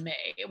up to me.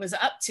 It was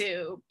up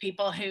to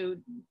people who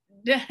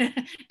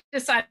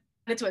decided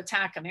to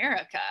attack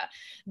America.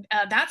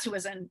 That's who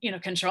was in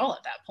control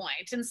at that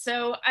point. And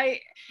so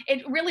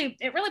it really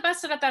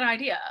busted up that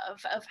idea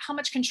of how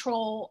much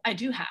control I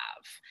do have.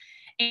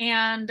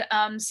 And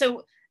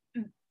so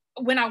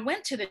when I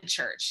went to the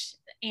church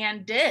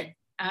and did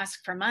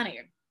ask for money,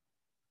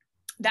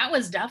 that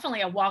was definitely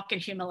a walk in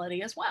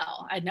humility as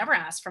well. I'd never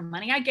asked for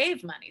money. I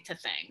gave money to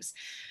things.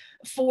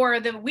 For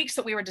the weeks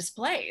that we were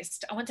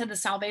displaced, I went to the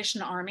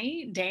Salvation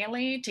Army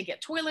daily to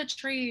get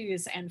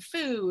toiletries and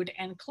food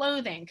and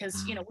clothing,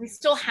 because we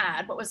still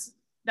had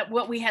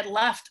what we had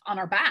left on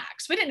our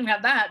backs. We didn't even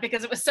have that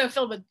because it was so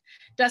filled with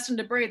dust and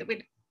debris that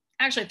we'd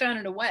actually thrown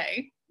it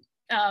away.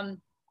 And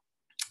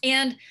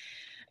to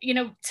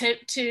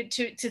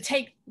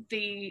take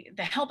the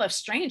help of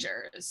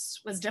strangers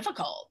was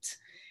difficult.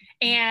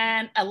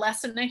 And a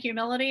lesson in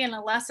humility, and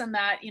a lesson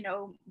that,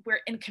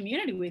 we're in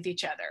community with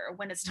each other.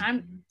 When it's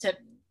time to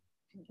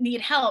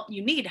need help,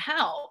 you need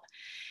help.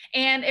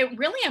 And it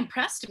really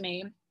impressed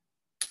me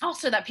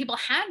also that people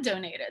had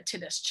donated to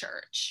this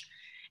church.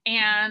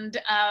 And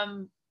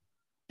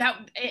that,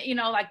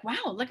 like,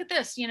 wow, look at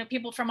this,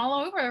 people from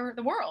all over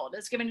the world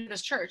is giving to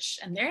this church,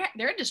 and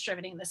they're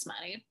distributing this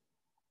money.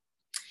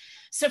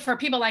 So for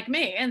people like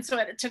me, and so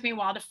it took me a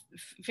while to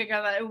figure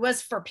out that it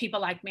was for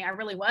people like me. I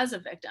really was a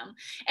victim.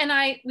 And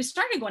we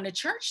started going to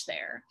church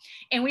there,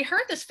 and we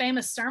heard this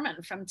famous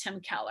sermon from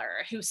Tim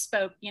Keller, who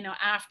spoke,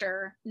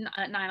 after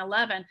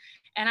 9/11.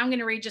 And I'm going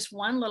to read just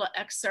one little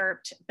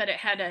excerpt, but it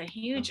had a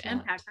huge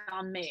impact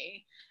on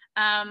me.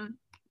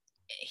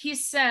 He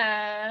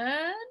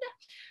said,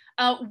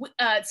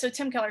 So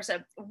Tim Keller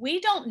said, we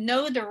don't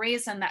know the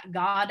reason that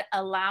God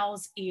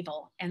allows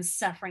evil and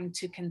suffering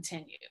to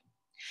continue.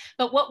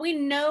 But we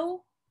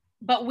know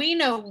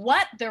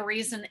what the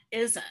reason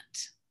isn't.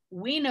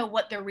 We know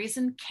what the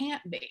reason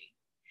can't be.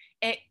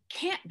 It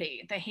can't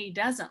be that he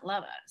doesn't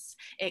love us.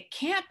 It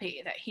can't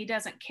be that he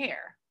doesn't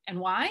care. And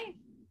why?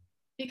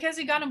 Because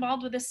he got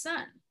involved with his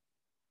son.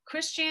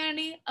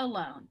 Christianity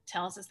alone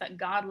tells us that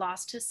God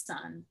lost his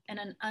son in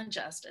an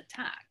unjust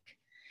attack.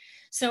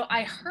 So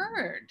I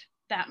heard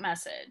that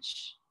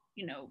message,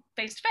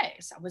 face to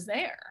face. I was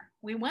there.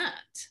 We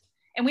went.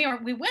 And we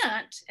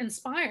went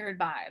inspired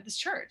by this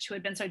church who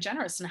had been so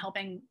generous in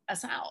helping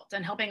us out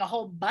and helping a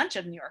whole bunch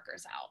of New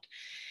Yorkers out.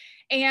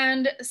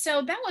 And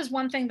so that was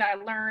one thing that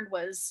I learned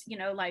was,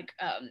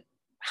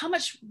 how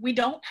much we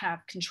don't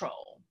have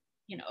control,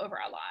 over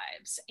our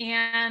lives,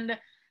 and,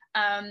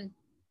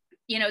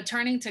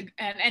 turning to,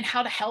 and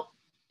how to help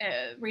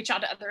reach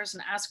out to others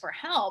and ask for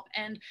help,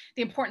 and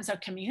the importance of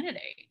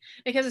community.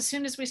 Because as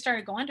soon as we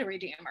started going to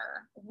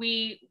Redeemer,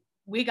 we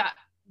got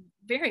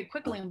very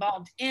quickly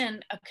involved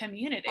in a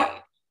community.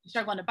 We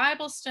started going to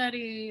Bible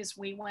studies.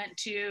 We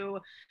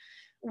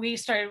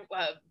started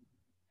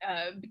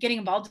getting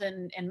involved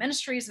in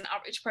ministries and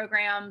outreach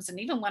programs, and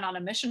even went on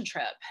a mission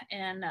trip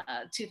in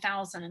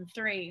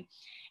 2003.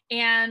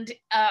 And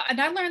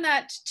I learned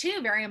that too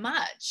very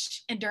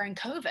much, and during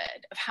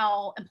COVID, of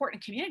how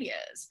important community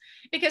is.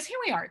 Because here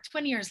we are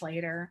 20 years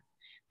later,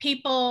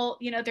 people,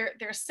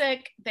 they're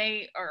sick,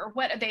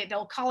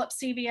 they'll call up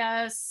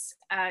CVS,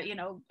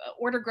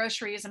 order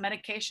groceries and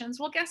medications.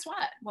 Well, guess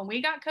what? When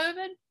we got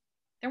COVID,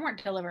 there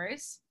weren't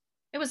deliveries.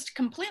 It was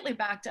completely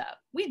backed up.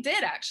 We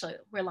did actually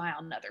rely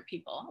on other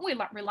people. We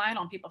relied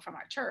on people from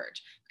our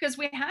church because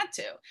we had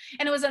to.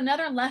 And it was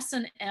another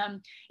lesson,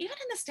 even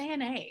in this day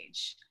and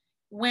age,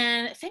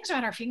 when things are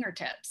at our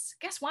fingertips,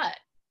 guess what?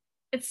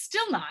 It's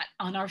still not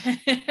on our,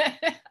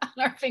 on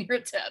our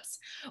fingertips.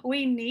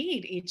 We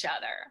need each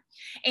other.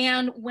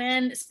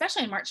 And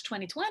especially in March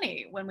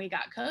 2020, when we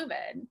got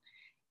COVID,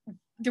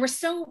 there was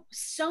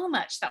so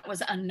much that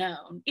was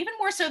unknown, even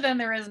more so than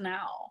there is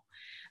now,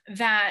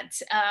 that,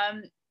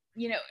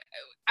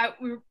 I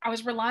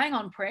was relying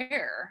on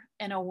prayer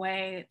in a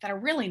way that I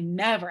really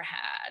never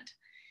had,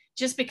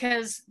 just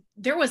because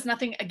there was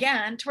nothing,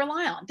 again, to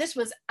rely on. This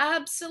was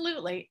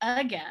absolutely,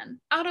 again,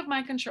 out of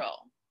my control,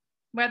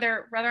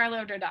 whether I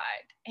lived or died.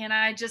 And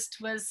I just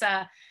was,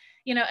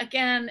 yet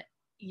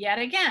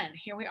again,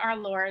 here we are,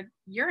 Lord,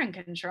 you're in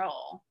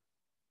control.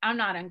 I'm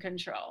not in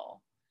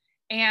control.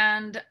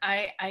 And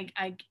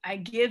I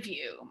give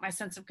you my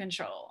sense of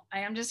control. I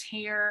am just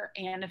here.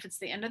 And if it's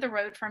the end of the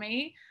road for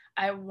me,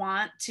 I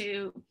want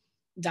to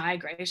die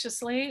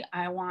graciously.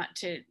 I want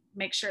to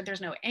make sure there's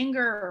no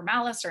anger or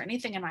malice or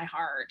anything in my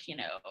heart,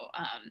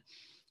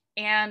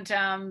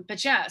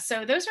 but yeah,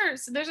 so those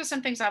are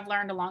some things I've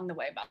learned along the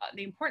way about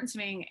the importance of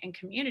being in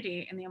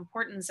community, and the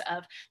importance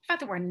of the fact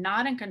that we're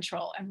not in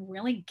control, and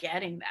really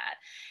getting that,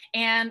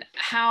 and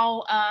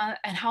how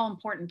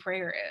important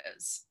prayer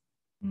is.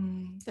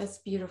 That's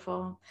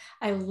beautiful.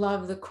 I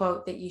love the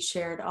quote that you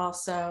shared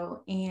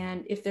also.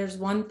 And if there's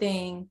one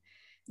thing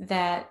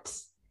that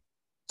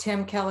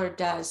Tim Keller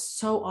does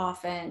so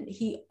often,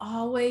 he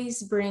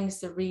always brings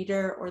the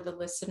reader or the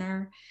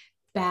listener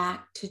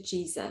back to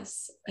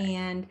Jesus.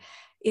 And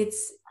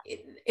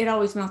it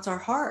always melts our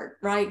heart,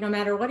 right? No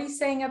matter what he's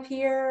saying up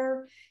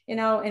here,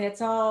 and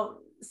it's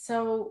all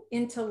so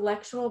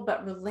intellectual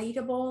but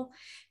relatable.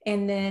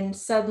 And then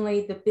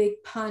suddenly the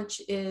big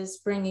punch is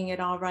bringing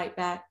it all right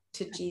back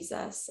to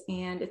Jesus.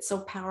 And it's so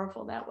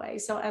powerful that way.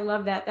 So I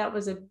love that. That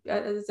was an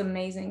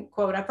amazing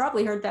quote. I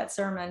probably heard that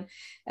sermon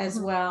as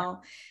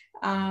well.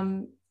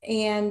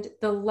 And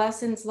the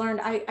lessons learned,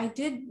 I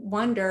did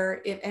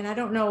wonder if, and I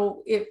don't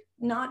know if,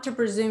 not to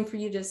presume for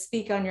you to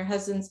speak on your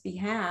husband's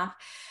behalf,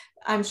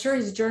 I'm sure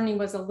his journey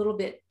was a little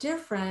bit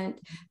different,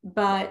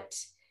 but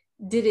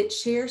did it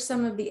share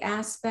some of the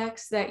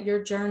aspects that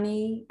your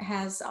journey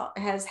has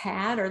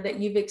had, or that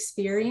you've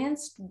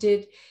experienced?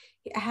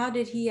 How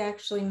did he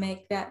actually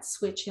make that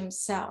switch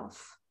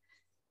himself?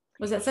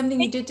 Was that something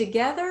you did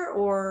together,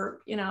 or,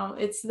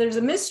 there's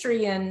a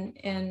mystery in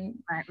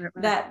right.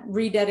 that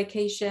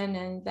rededication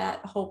and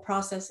that whole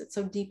process. It's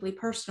so deeply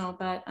personal,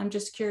 but I'm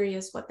just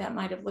curious what that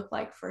might have looked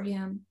like for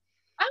him.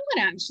 I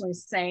would actually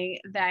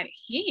say that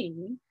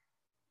he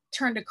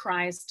turned to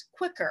Christ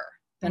quicker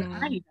than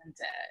I even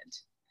did.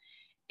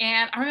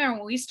 And I remember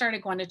when we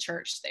started going to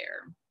church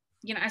there,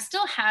 I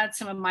still had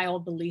some of my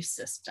old belief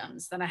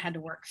systems that I had to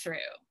work through.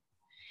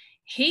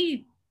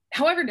 He,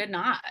 however, did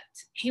not.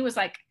 He was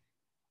like,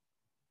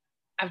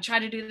 I've tried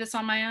to do this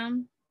on my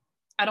own.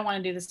 I don't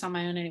want to do this on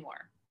my own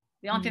anymore.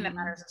 The only thing that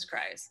matters is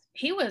Christ.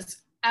 He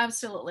was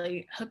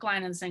absolutely hook,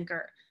 line, and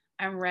sinker.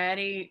 I'm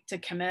ready to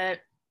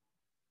commit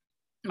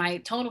my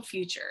total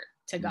future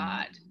to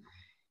God.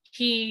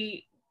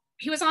 He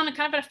was on a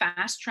kind of a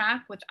fast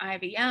track with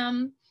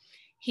IBM.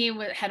 He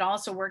had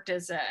also worked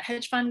as a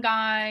hedge fund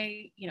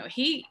guy.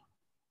 He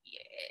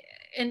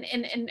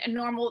in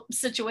normal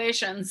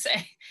situations,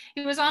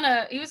 he was on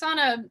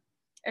a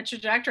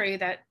trajectory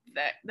that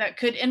that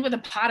could end with a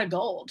pot of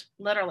gold,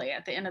 literally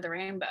at the end of the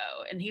rainbow.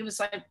 And he was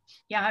like,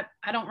 yeah,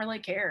 I don't really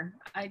care.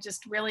 I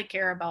just really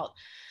care about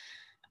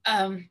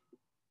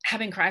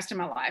having Christ in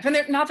my life. And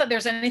not that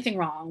there's anything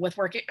wrong with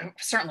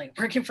certainly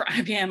working for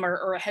IBM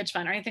or a hedge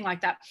fund or anything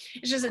like that.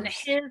 It's just in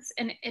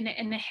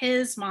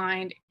his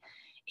mind,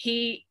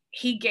 he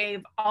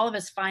gave all of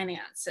his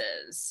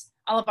finances,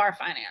 all of our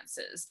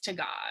finances, to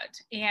God.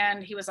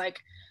 And he was like,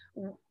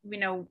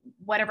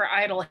 whatever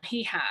idol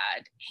he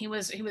had, he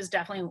was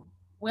definitely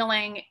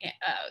willing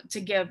to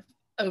give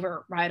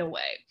over right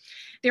away.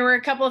 There were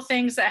a couple of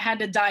things that had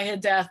to die a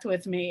death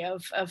with me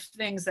of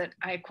things that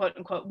I quote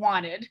unquote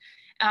wanted.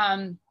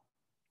 And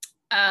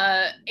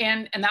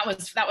that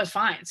was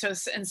fine. So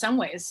in some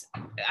ways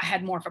I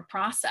had more of a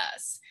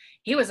process.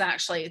 He was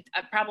actually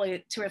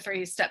probably 2 or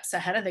 3 steps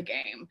ahead of the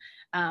game,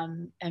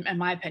 in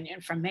my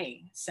opinion, from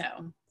me. So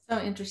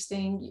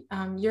interesting.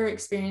 Your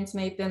experience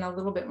may have been a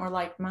little bit more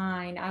like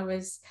mine. I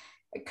was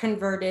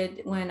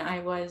converted when I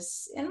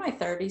was in my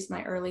 30s,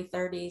 my early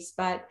 30s,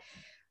 but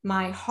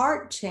my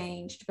heart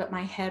changed, but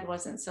my head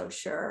wasn't so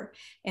sure.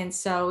 And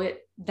so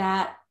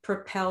that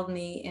propelled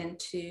me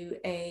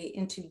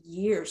into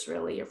years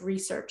really of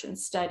research and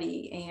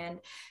study and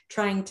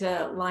trying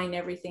to line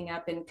everything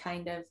up and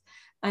kind of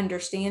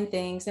understand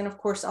things. And of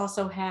course,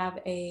 also have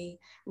a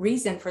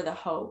reason for the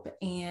hope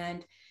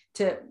and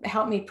to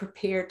help me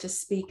prepare to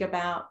speak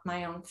about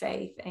my own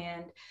faith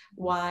and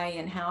why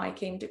and how I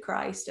came to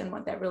Christ and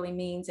what that really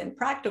means in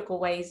practical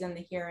ways in the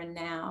here and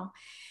now.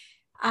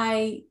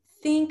 I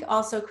think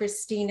also,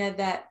 Christina,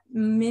 that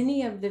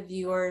many of the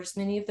viewers,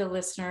 many of the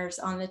listeners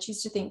on the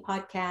Choose to Think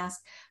podcast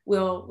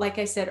will, like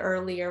I said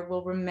earlier,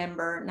 will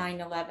remember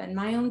 9/11.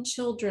 My own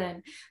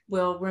children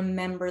will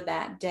remember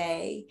that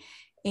day.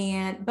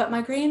 But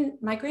my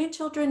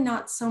grandchildren,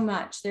 not so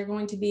much. They're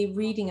going to be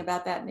reading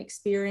about that and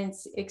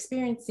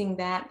experiencing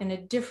that in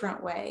a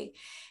different way.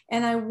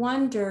 And I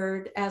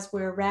wondered, as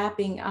we're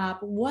wrapping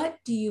up, what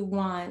do you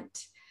want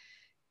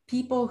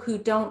people who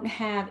don't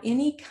have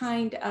any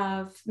kind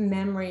of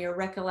memory or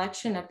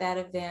recollection of that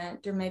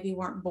event, or maybe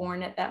weren't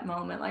born at that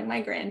moment, like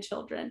my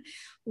grandchildren,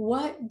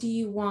 what do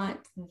you want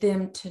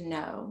them to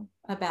know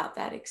about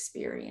that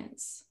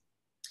experience?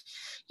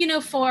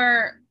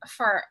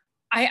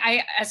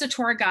 I as a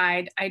tour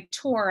guide, I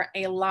tour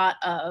a lot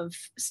of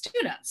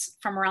students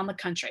from around the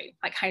country,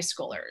 like high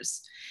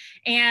schoolers.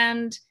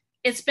 And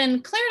it's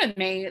been clear to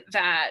me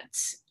that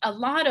a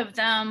lot of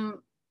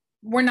them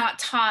were not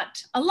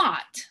taught a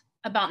lot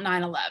about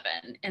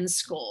 9/11 in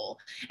school.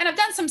 And I've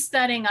done some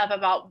studying up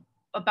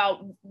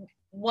about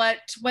what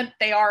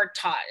they are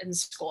taught in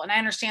school. And I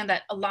understand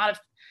that a lot of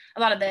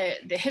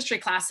the history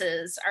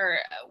classes are,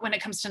 when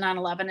it comes to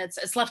 9/11,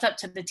 it's left up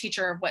to the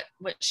teacher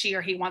what she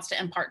or he wants to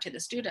impart to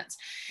the students.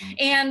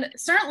 And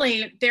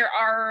certainly there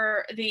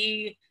are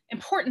the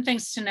important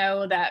things to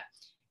know that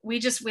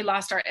we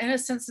lost our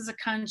innocence as a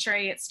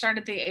country. It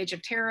started the age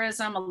of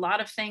terrorism. A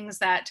lot of things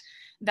that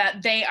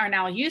they are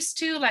now used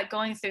to, like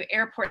going through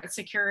airport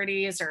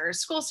securities or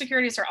school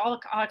securities, or all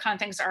kind of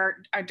things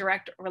are a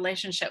direct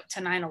relationship to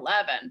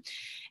 9/11.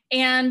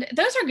 And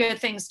those are good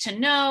things to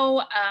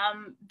know,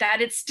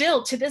 that it's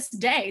still, to this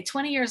day,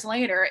 20 years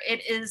later,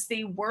 it is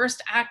the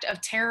worst act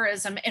of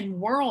terrorism in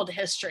world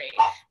history.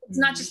 It's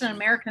not just an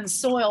American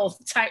soil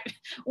type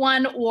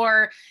one,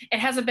 or it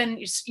hasn't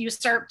been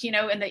usurped,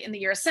 in the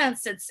year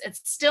since. It's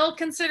still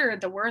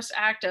considered the worst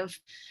act of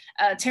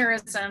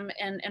terrorism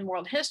in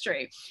world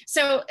history.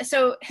 So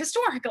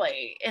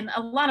historically, in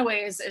a lot of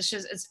ways, it's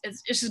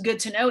just good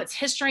to know it's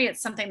history.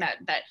 It's something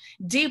that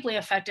deeply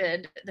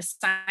affected the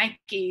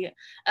psyche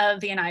of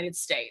the United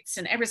States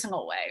in every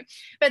single way.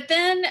 But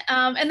then,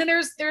 and then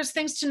there's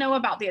things to know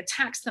about the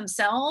attacks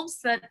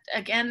themselves that,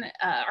 again,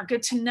 are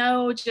good to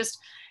know, just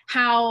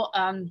how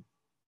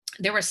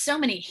there were so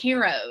many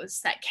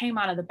heroes that came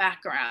out of the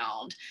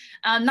background,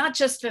 not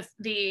just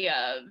the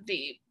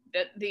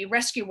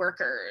rescue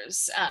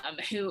workers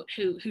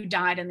who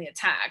died in the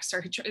attacks,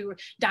 or who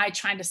died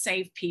trying to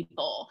save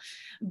people,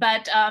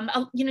 but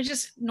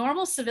just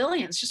normal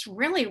civilians just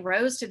really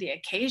rose to the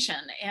occasion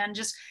and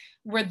just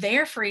were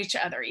there for each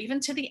other,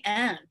 even to the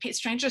end.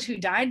 Strangers who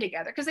died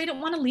together because they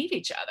didn't want to leave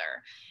each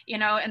other,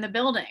 in the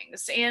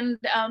buildings. And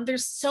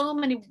there's so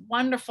many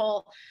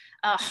wonderful,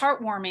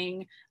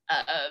 heartwarming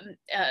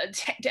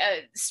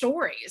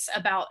stories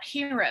about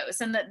heroes.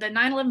 And the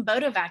 9/11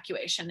 boat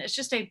evacuation is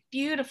just a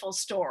beautiful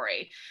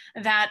story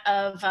that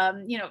of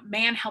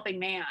man helping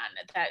man,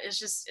 that is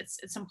just,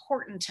 it's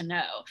important to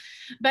know.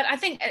 But I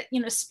think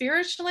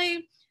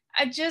spiritually,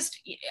 I just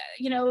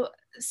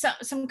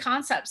some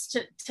concepts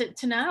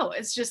to know.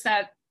 It's just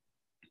that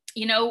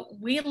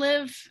we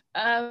live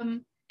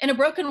in a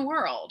broken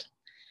world.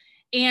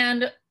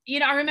 And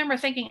I remember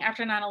thinking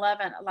after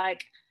 9/11,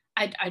 like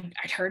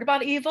I'd heard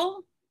about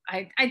evil.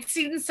 I'd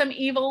seen some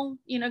evil,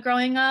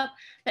 growing up,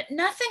 but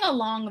nothing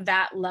along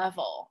that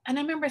level. And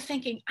I remember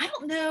thinking, I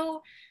don't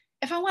know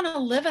if I want to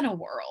live in a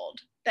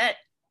world that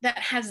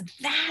has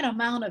that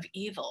amount of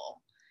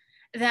evil,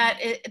 that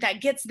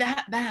gets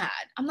that bad.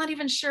 I'm not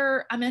even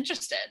sure I'm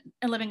interested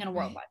in living in a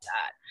world like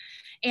that.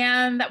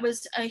 And that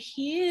was a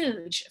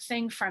huge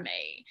thing for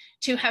me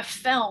to have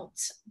felt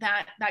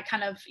that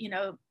kind of,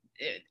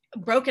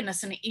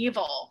 brokenness and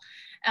evil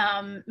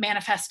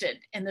manifested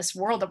in this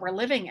world that we're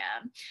living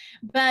in.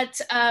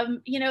 But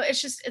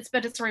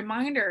it's a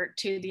reminder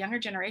to the younger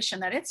generation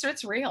that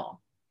it's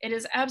real. It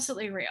is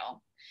absolutely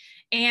real.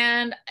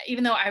 And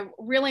even though I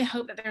really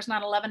hope that there's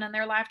not 11 in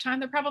their lifetime,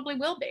 there probably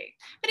will be.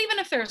 But even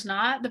if there's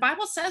not, the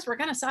Bible says we're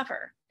going to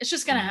suffer. It's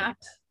just going to happen.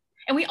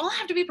 And we all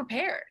have to be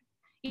prepared,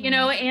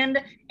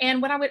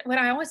 and what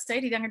I always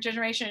say to the younger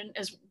generation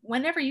is,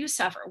 whenever you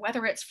suffer,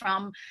 whether it's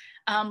from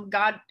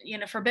God,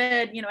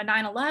 forbid, a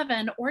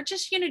 9/11, or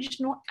just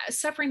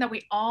suffering that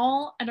we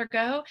all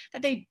undergo,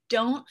 that they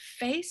don't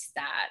face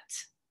that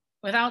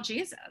without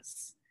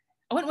Jesus.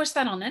 I wouldn't wish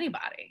that on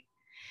anybody.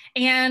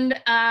 And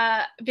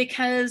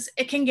because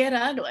it can get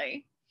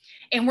ugly,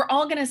 and we're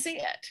all going to see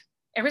it,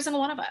 every single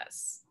one of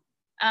us.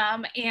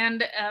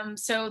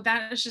 So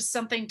that is just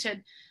something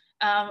to,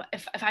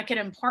 if I could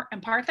impart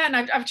that, and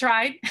I've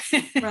tried,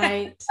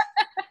 right,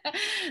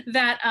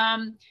 that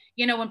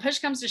when push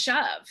comes to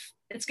shove,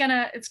 it's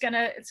gonna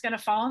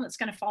fall, and it's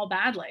gonna fall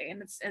badly,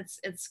 and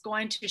it's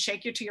going to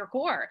shake you to your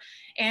core.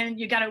 And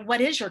you gotta, what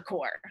is your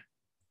core?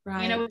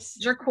 Right.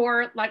 Your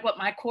core, like what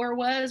my core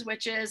was,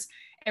 which is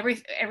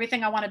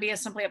everything I want to be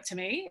is simply up to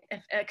me,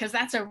 because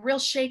that's a real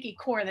shaky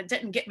core that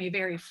didn't get me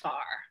very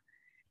far,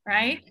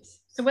 right?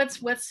 So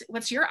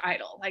what's your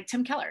idol? Like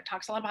Tim Keller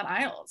talks a lot about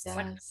idols. Yes.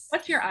 Like,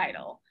 what's your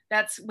idol?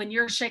 That's when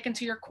you're shaken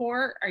to your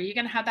core. Are you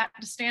going to have that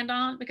to stand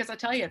on? Because I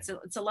tell you, it's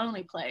a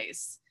lonely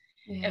place,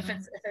 yeah,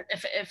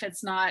 if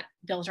it's not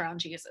built around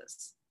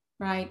Jesus.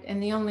 Right.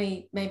 And the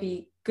only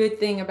maybe good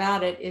thing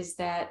about it is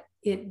that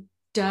it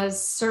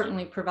does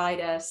certainly provide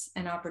us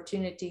an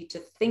opportunity to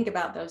think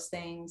about those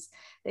things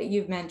that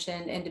you've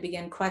mentioned and to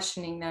begin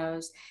questioning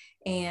those.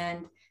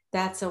 And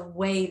that's a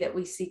way that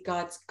we see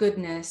God's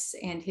goodness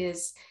and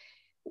his,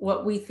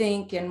 what we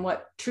think and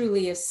what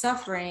truly is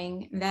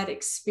suffering. That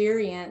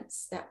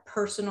experience, that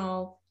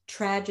personal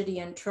tragedy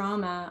and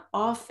trauma,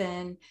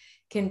 often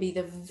can be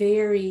the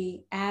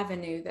very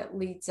avenue that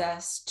leads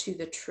us to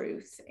the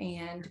truth,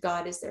 and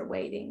God is there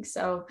waiting.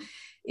 So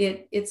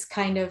it's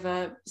kind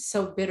of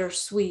so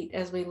bittersweet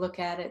as we look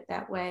at it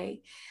that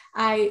way.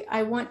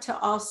 I want to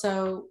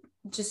also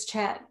just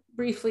chat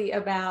briefly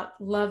about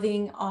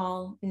Loving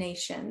All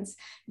Nations,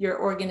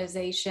 your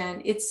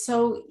organization. It's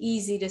so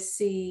easy to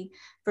see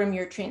from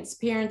your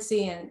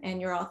transparency and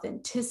your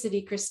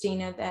authenticity,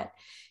 Christina, that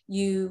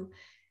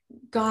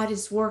God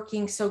is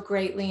working so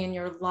greatly in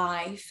your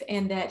life,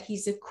 and that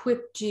he's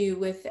equipped you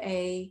with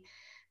an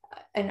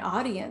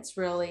audience,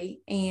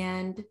 really,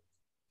 and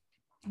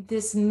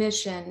this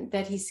mission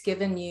that he's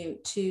given you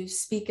to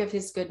speak of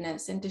his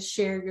goodness and to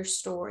share your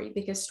story,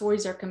 because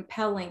stories are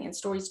compelling and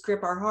stories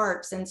grip our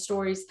hearts and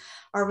stories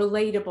are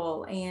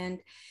relatable,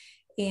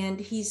 and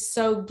he's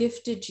so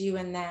gifted you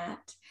in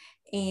that.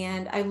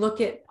 And I look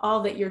at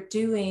all that you're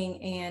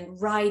doing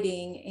and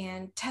writing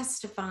and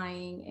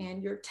testifying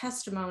and your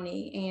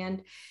testimony,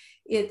 and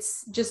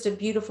it's just a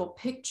beautiful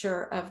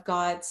picture of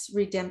God's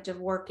redemptive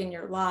work in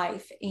your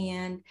life,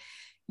 and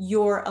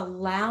your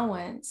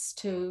allowance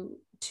to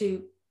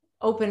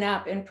open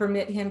up and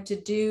permit him to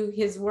do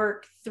his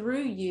work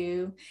through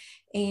you,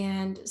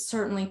 and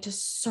certainly to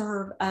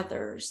serve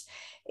others.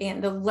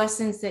 And the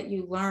lessons that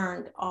you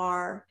learned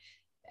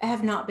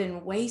have not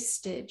been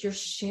wasted. You're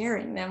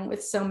sharing them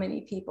with so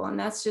many people, and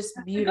that's just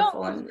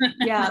beautiful. And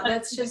yeah,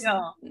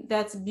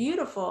 that's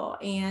beautiful.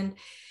 And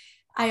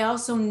I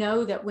also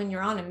know that when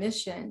you're on a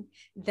mission,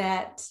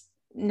 that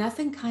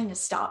nothing kind of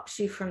stops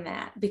you from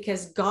that,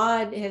 because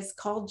God has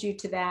called you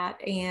to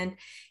that, and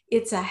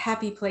it's a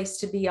happy place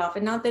to be off.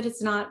 And not that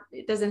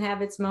it doesn't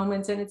have its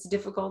moments and its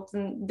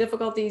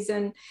difficulties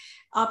and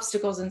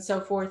obstacles and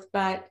so forth,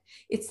 but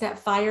it's that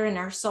fire in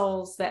our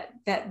souls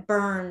that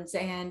burns,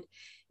 and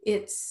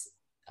it's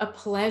a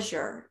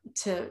pleasure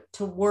to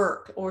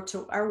work, or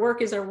our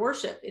work is our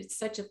worship. It's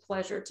such a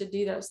pleasure to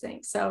do those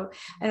things. So,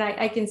 and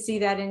I can see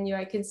that in you.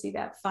 I can see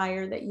that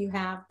fire that you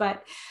have,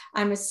 but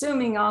I'm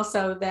assuming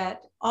also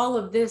that all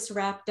of this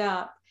wrapped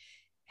up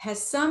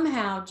has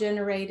somehow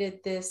generated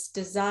this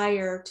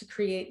desire to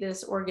create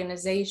this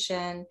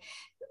organization,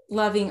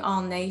 Loving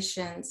All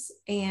Nations.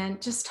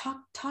 And just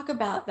talk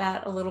about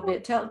that a little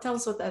bit. Tell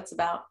us what that's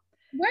about.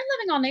 Where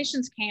Loving All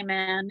Nations came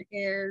in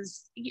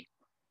is,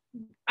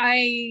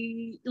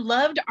 I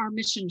loved our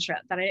mission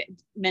trip that I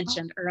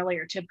mentioned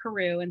earlier to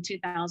Peru in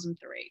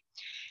 2003.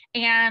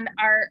 And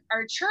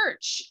our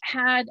church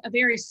had a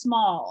very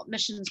small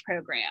missions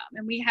program,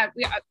 and we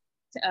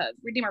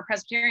Redeemer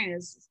Presbyterian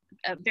is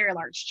a very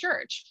large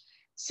church.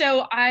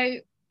 So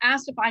I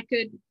asked if I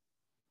could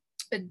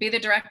be the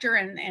director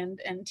and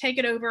take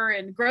it over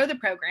and grow the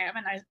program,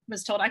 and I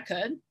was told I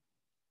could.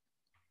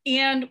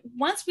 And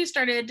once we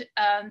started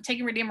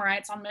taking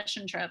Redeemerites on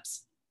mission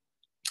trips,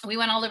 we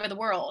went all over the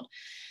world.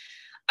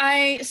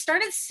 I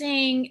started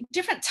seeing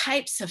different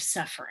types of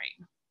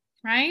suffering.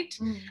 right?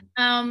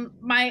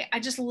 I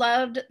just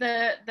loved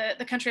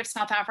the country of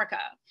South Africa.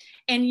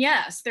 And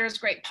yes, there's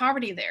great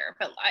poverty there,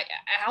 but I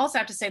also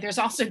have to say there's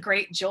also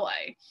great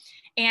joy.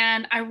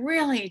 And I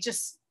really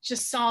just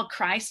saw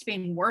Christ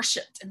being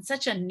worshiped in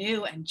such a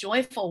new and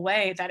joyful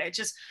way that it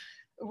just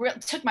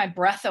took my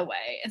breath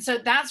away. And so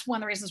that's one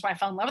of the reasons why I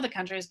fell in love with the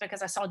country, is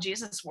because I saw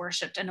Jesus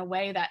worshiped in a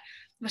way that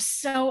was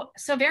so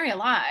very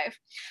alive.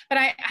 But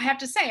I have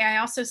to say, I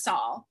also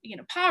saw,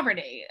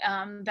 poverty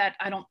that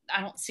I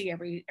don't see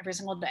every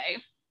single day.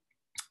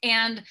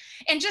 And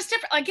just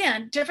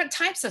different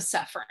types of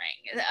suffering.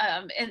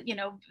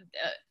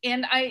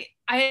 And I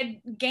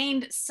had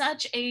gained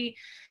such a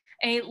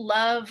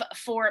love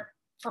for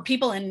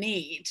people in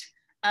need,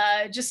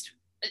 just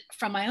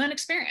from my own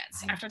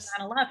experience after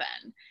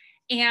 9/11.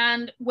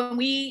 And when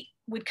we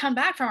would come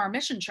back from our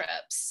mission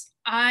trips,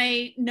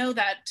 I know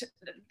that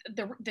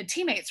the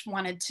teammates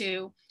wanted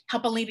to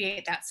help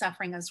alleviate that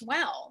suffering as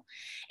well.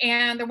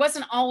 And there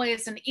wasn't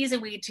always an easy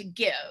way to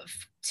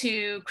give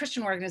to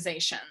Christian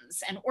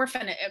organizations and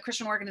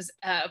Christian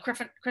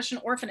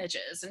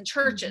orphanages and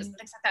churches and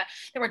things like that.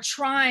 They were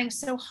trying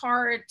so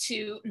hard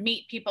to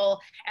meet people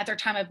at their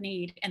time of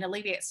need and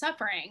alleviate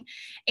suffering.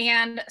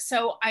 And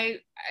so I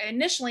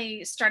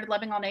initially started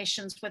Loving All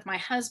Nations with my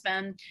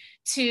husband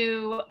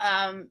to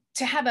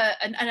have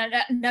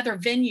another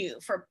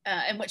venue for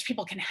in which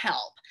people can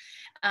help.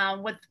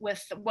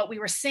 With what we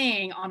were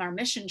seeing on our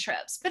mission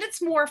trips, but it's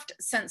morphed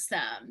since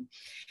then.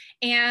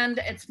 And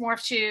it's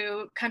morphed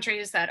to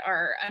countries that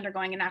are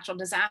undergoing a natural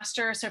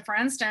disaster. So for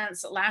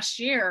instance, last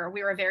year,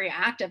 we were very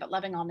active at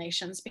Loving All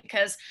Nations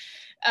because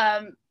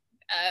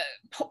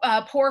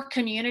poor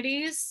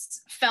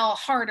communities fell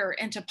harder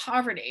into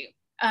poverty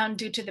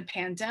due to the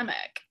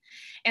pandemic.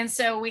 And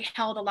so we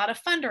held a lot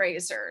of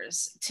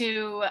fundraisers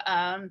to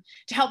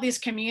help these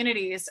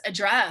communities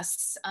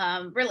address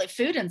really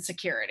food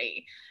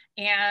insecurity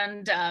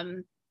and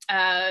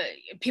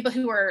people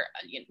who are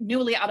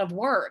newly out of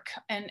work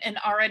and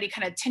already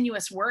kind of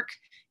tenuous work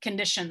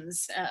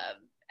conditions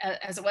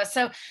as it was.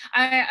 So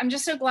I'm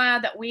just so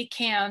glad that we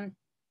can,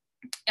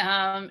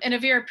 in a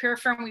very pure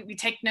firm, we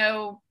take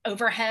no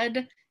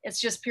overhead. It's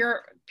just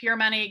pure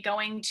money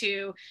going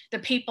to the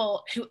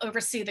people who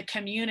oversee the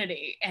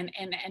community and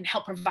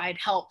help provide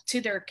help to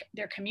their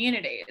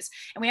communities.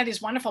 And we have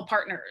these wonderful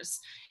partners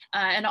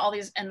and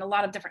a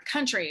lot of different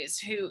countries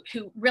who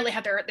really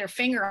have their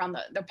finger on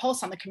their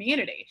pulse on the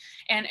community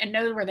and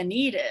know where the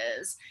need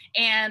is,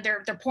 and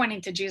they're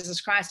pointing to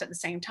Jesus Christ at the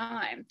same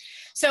time.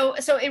 So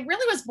it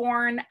really was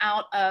born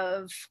out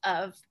of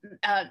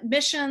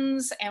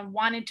missions and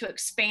wanting to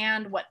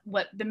expand what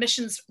the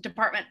missions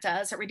department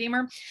does at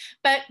Redeemer.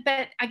 But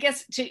I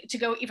guess to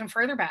go even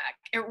further back,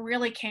 it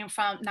really came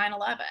from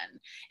 9/11,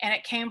 and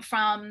it came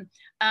from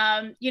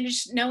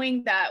just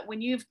knowing that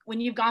when you've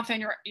gone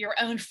through your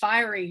own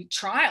fiery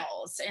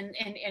trials and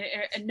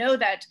know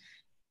that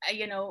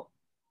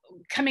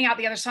coming out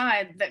the other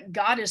side, that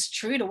God is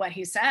true to what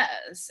he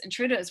says and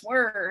true to his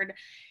word,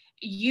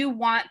 you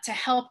want to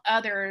help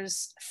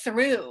others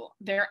through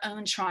their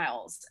own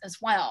trials as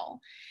well.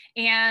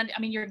 And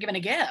I mean, you're given a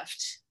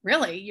gift,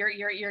 really.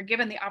 You're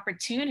given the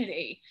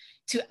opportunity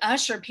to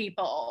usher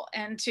people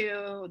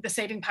into the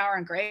saving power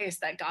and grace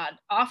that God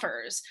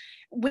offers,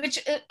 which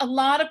a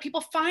lot of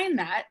people find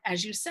that,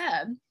 as you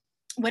said,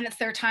 when it's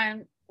their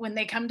time, when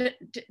they come to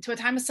a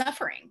time of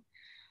suffering,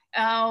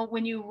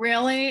 when you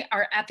really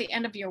are at the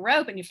end of your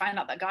rope and you find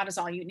out that God is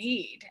all you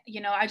need.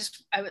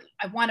 I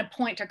want to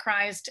point to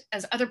Christ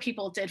as other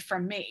people did for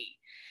me.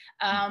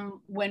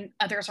 When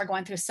others are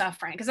going through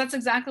suffering, because that's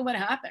exactly what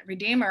happened.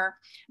 Redeemer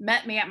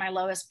met me at my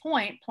lowest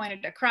point,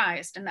 pointed to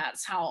Christ, and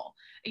that's how,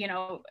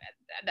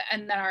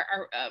 and then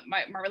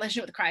my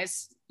relationship with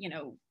Christ,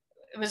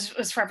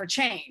 was forever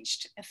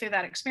changed through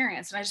that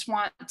experience. And I just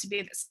want to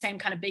be the same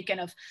kind of beacon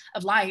of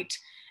light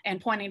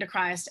and pointing to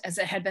Christ as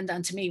it had been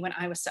done to me when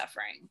I was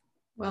suffering.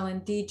 Well,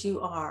 indeed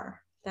you are.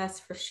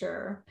 That's for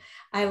sure.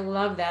 I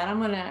love that.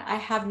 I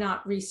have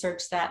not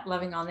researched that,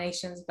 Loving All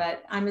Nations,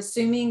 but I'm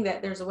assuming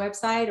that there's a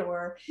website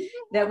or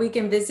that we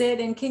can visit.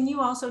 And can you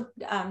also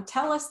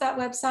tell us that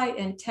website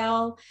and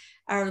tell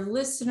our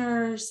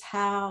listeners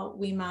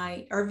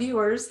our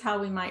viewers, how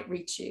we might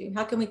reach you?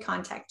 How can we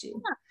contact you?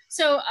 Yeah.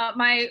 So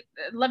my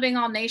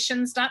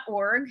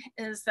lovingallnations.org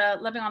is the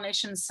Loving All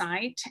Nations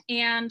site.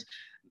 And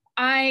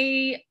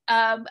I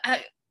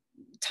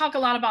talk a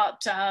lot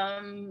about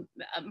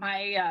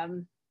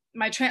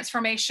my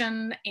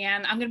transformation,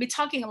 and I'm going to be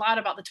talking a lot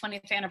about the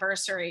 20th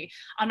anniversary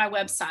on my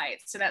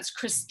website. So that's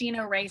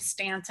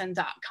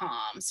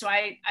ChristinaRayStanton.com. So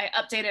I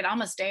update it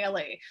almost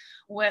daily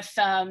with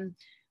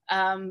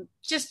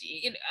just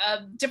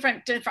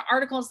different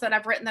articles that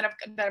I've written that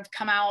have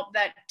come out.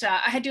 That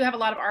I do have a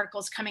lot of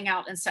articles coming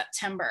out in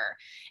September,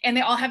 and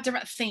they all have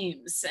different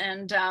themes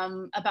and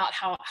about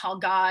how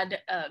God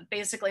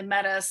basically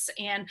met us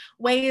and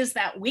ways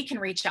that we can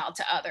reach out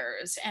to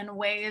others, and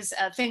ways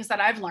things that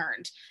I've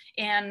learned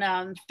and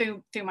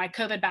through my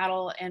COVID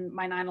battle and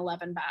my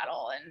 9/11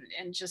 battle,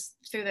 and just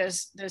through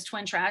those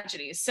twin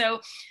tragedies. So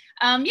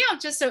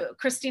just so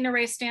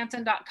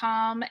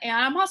ChristinaRayStanton.com. And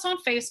I'm also on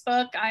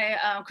Facebook.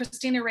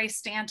 Christina Ray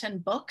Stanton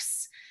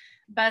Books.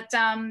 But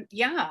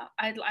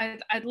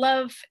I'd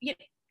love,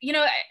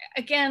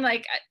 again,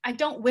 like I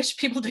don't wish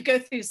people to go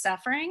through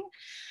suffering,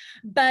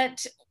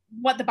 but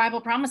what the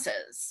Bible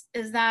promises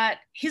is that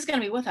he's going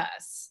to be with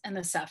us in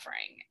the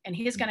suffering, and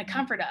he's going to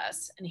comfort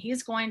us, and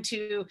he's going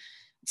to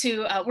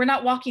we're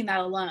not walking that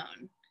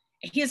alone.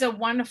 He's a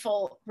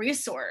wonderful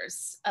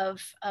resource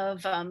of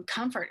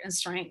comfort and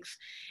strength.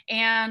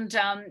 And,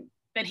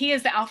 but he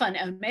is the Alpha and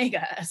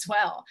Omega as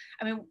well.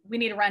 I mean, we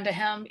need to run to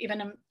him,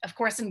 even of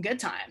course, in good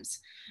times.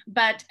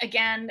 But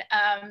again,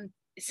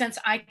 since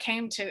I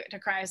came to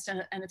Christ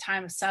in a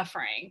time of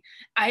suffering,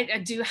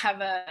 I do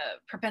have a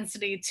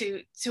propensity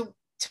to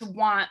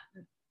want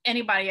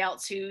anybody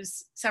else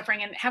who's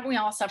suffering. And haven't we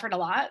all suffered a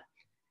lot?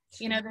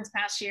 This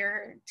past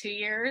year, 2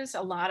 years,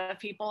 a lot of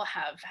people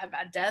have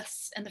had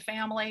deaths in the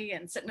family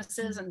and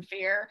sicknesses and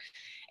fear.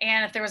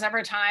 And if there was ever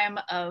a time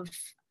of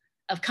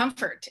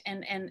comfort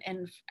and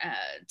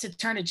to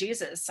turn to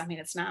Jesus, I mean,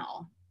 it's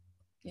now.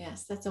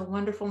 Yes, that's a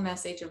wonderful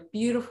message, a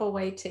beautiful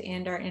way to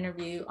end our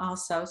interview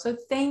also. So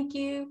thank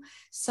you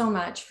so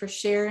much for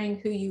sharing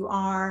who you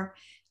are,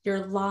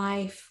 your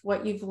life,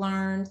 what you've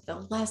learned,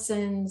 the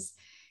lessons,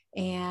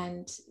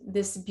 and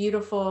this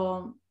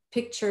beautiful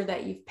picture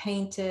that you've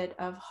painted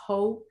of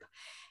hope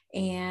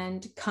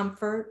and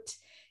comfort,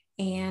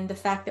 and the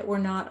fact that we're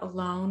not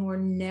alone. We're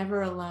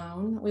never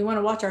alone. We want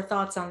to watch our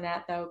thoughts on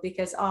that, though,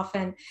 because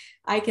often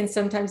I can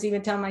sometimes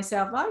even tell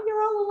myself, oh,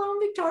 you're all alone,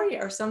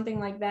 Victoria, or something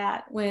like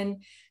that, when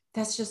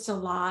that's just a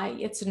lie.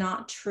 It's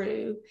not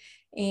true.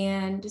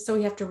 And so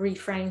we have to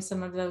reframe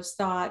some of those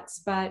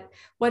thoughts. But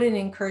what an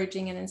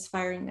encouraging and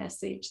inspiring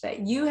message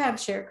that you have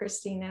shared,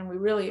 Christina. And we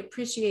really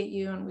appreciate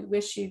you, and we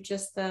wish you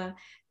just the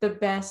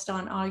best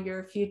on all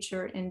your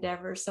future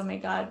endeavors. So may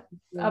God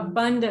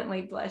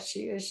abundantly bless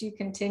you as you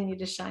continue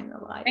to shine the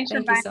light. Thank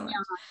you so much.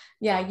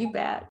 Yeah, you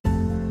bet.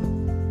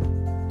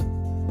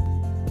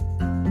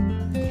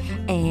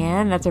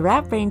 And that's a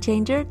wrap, Brain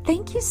Changer.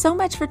 Thank you so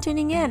much for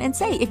tuning in. And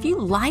say, if you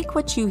like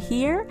what you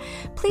hear,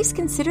 please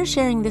consider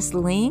sharing this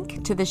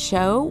link to the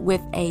show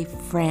with a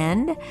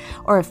friend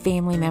or a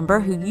family member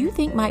who you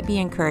think might be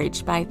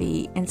encouraged by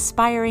the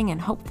inspiring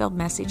and hope-filled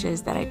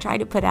messages that I try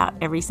to put out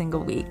every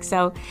single week.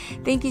 So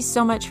thank you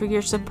so much for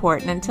your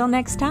support. And until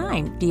next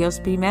time, Dios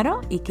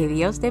primero y que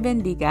Dios te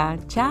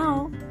bendiga.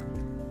 Ciao.